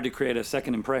kind of hard to create a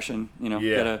second impression.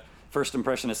 Get a first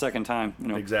impression a second time.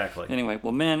 Exactly. Anyway,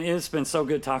 well, man, it's been so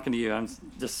good talking to you. I'm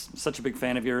just such a big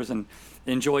fan of yours, and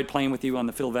enjoyed playing with you on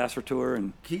the Phil Vassar tour.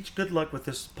 And Keach, good luck with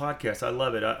this podcast. I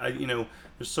love it.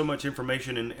 There's so much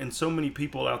information and so many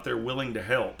people out there willing to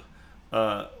help,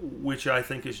 which I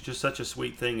think is just such a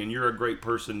sweet thing. And you're a great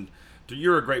person.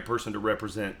 You're a great person to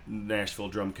represent Nashville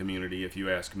drum community, if you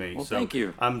ask me. Well, thank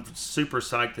you. I'm super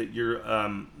psyched that you're,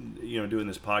 doing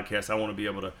this podcast. I want to be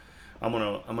able to. I'm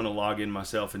gonna log in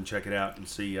myself and check it out and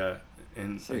see. So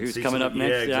who's coming up next?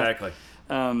 Yeah, exactly.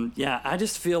 I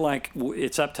just feel like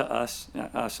it's up to us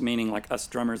meaning like us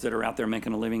drummers that are out there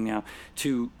making a living now,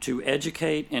 to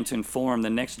educate and to inform the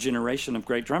next generation of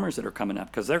great drummers that are coming up,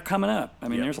 because they're coming up. I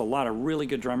mean, there's a lot of really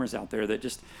good drummers out there that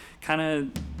just kind of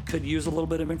could use a little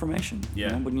bit of information.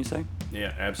 Yeah. Wouldn't you say?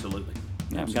 Yeah, absolutely.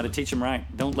 Yeah, we've got to teach them right.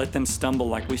 Don't let them stumble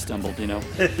like we stumbled,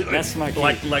 That's my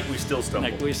key. like we still stumble.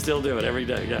 Like we still do it every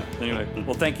day, yeah. Anyway,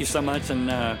 well, thank you so much,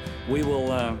 and we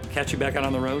will catch you back out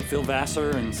on the road, Phil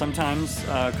Vassar, and sometimes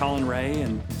Colin Ray,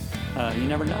 and you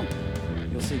never know.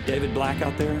 You'll see David Black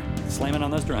out there slamming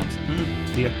on those drums.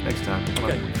 See ya next time.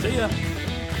 Okay, see ya.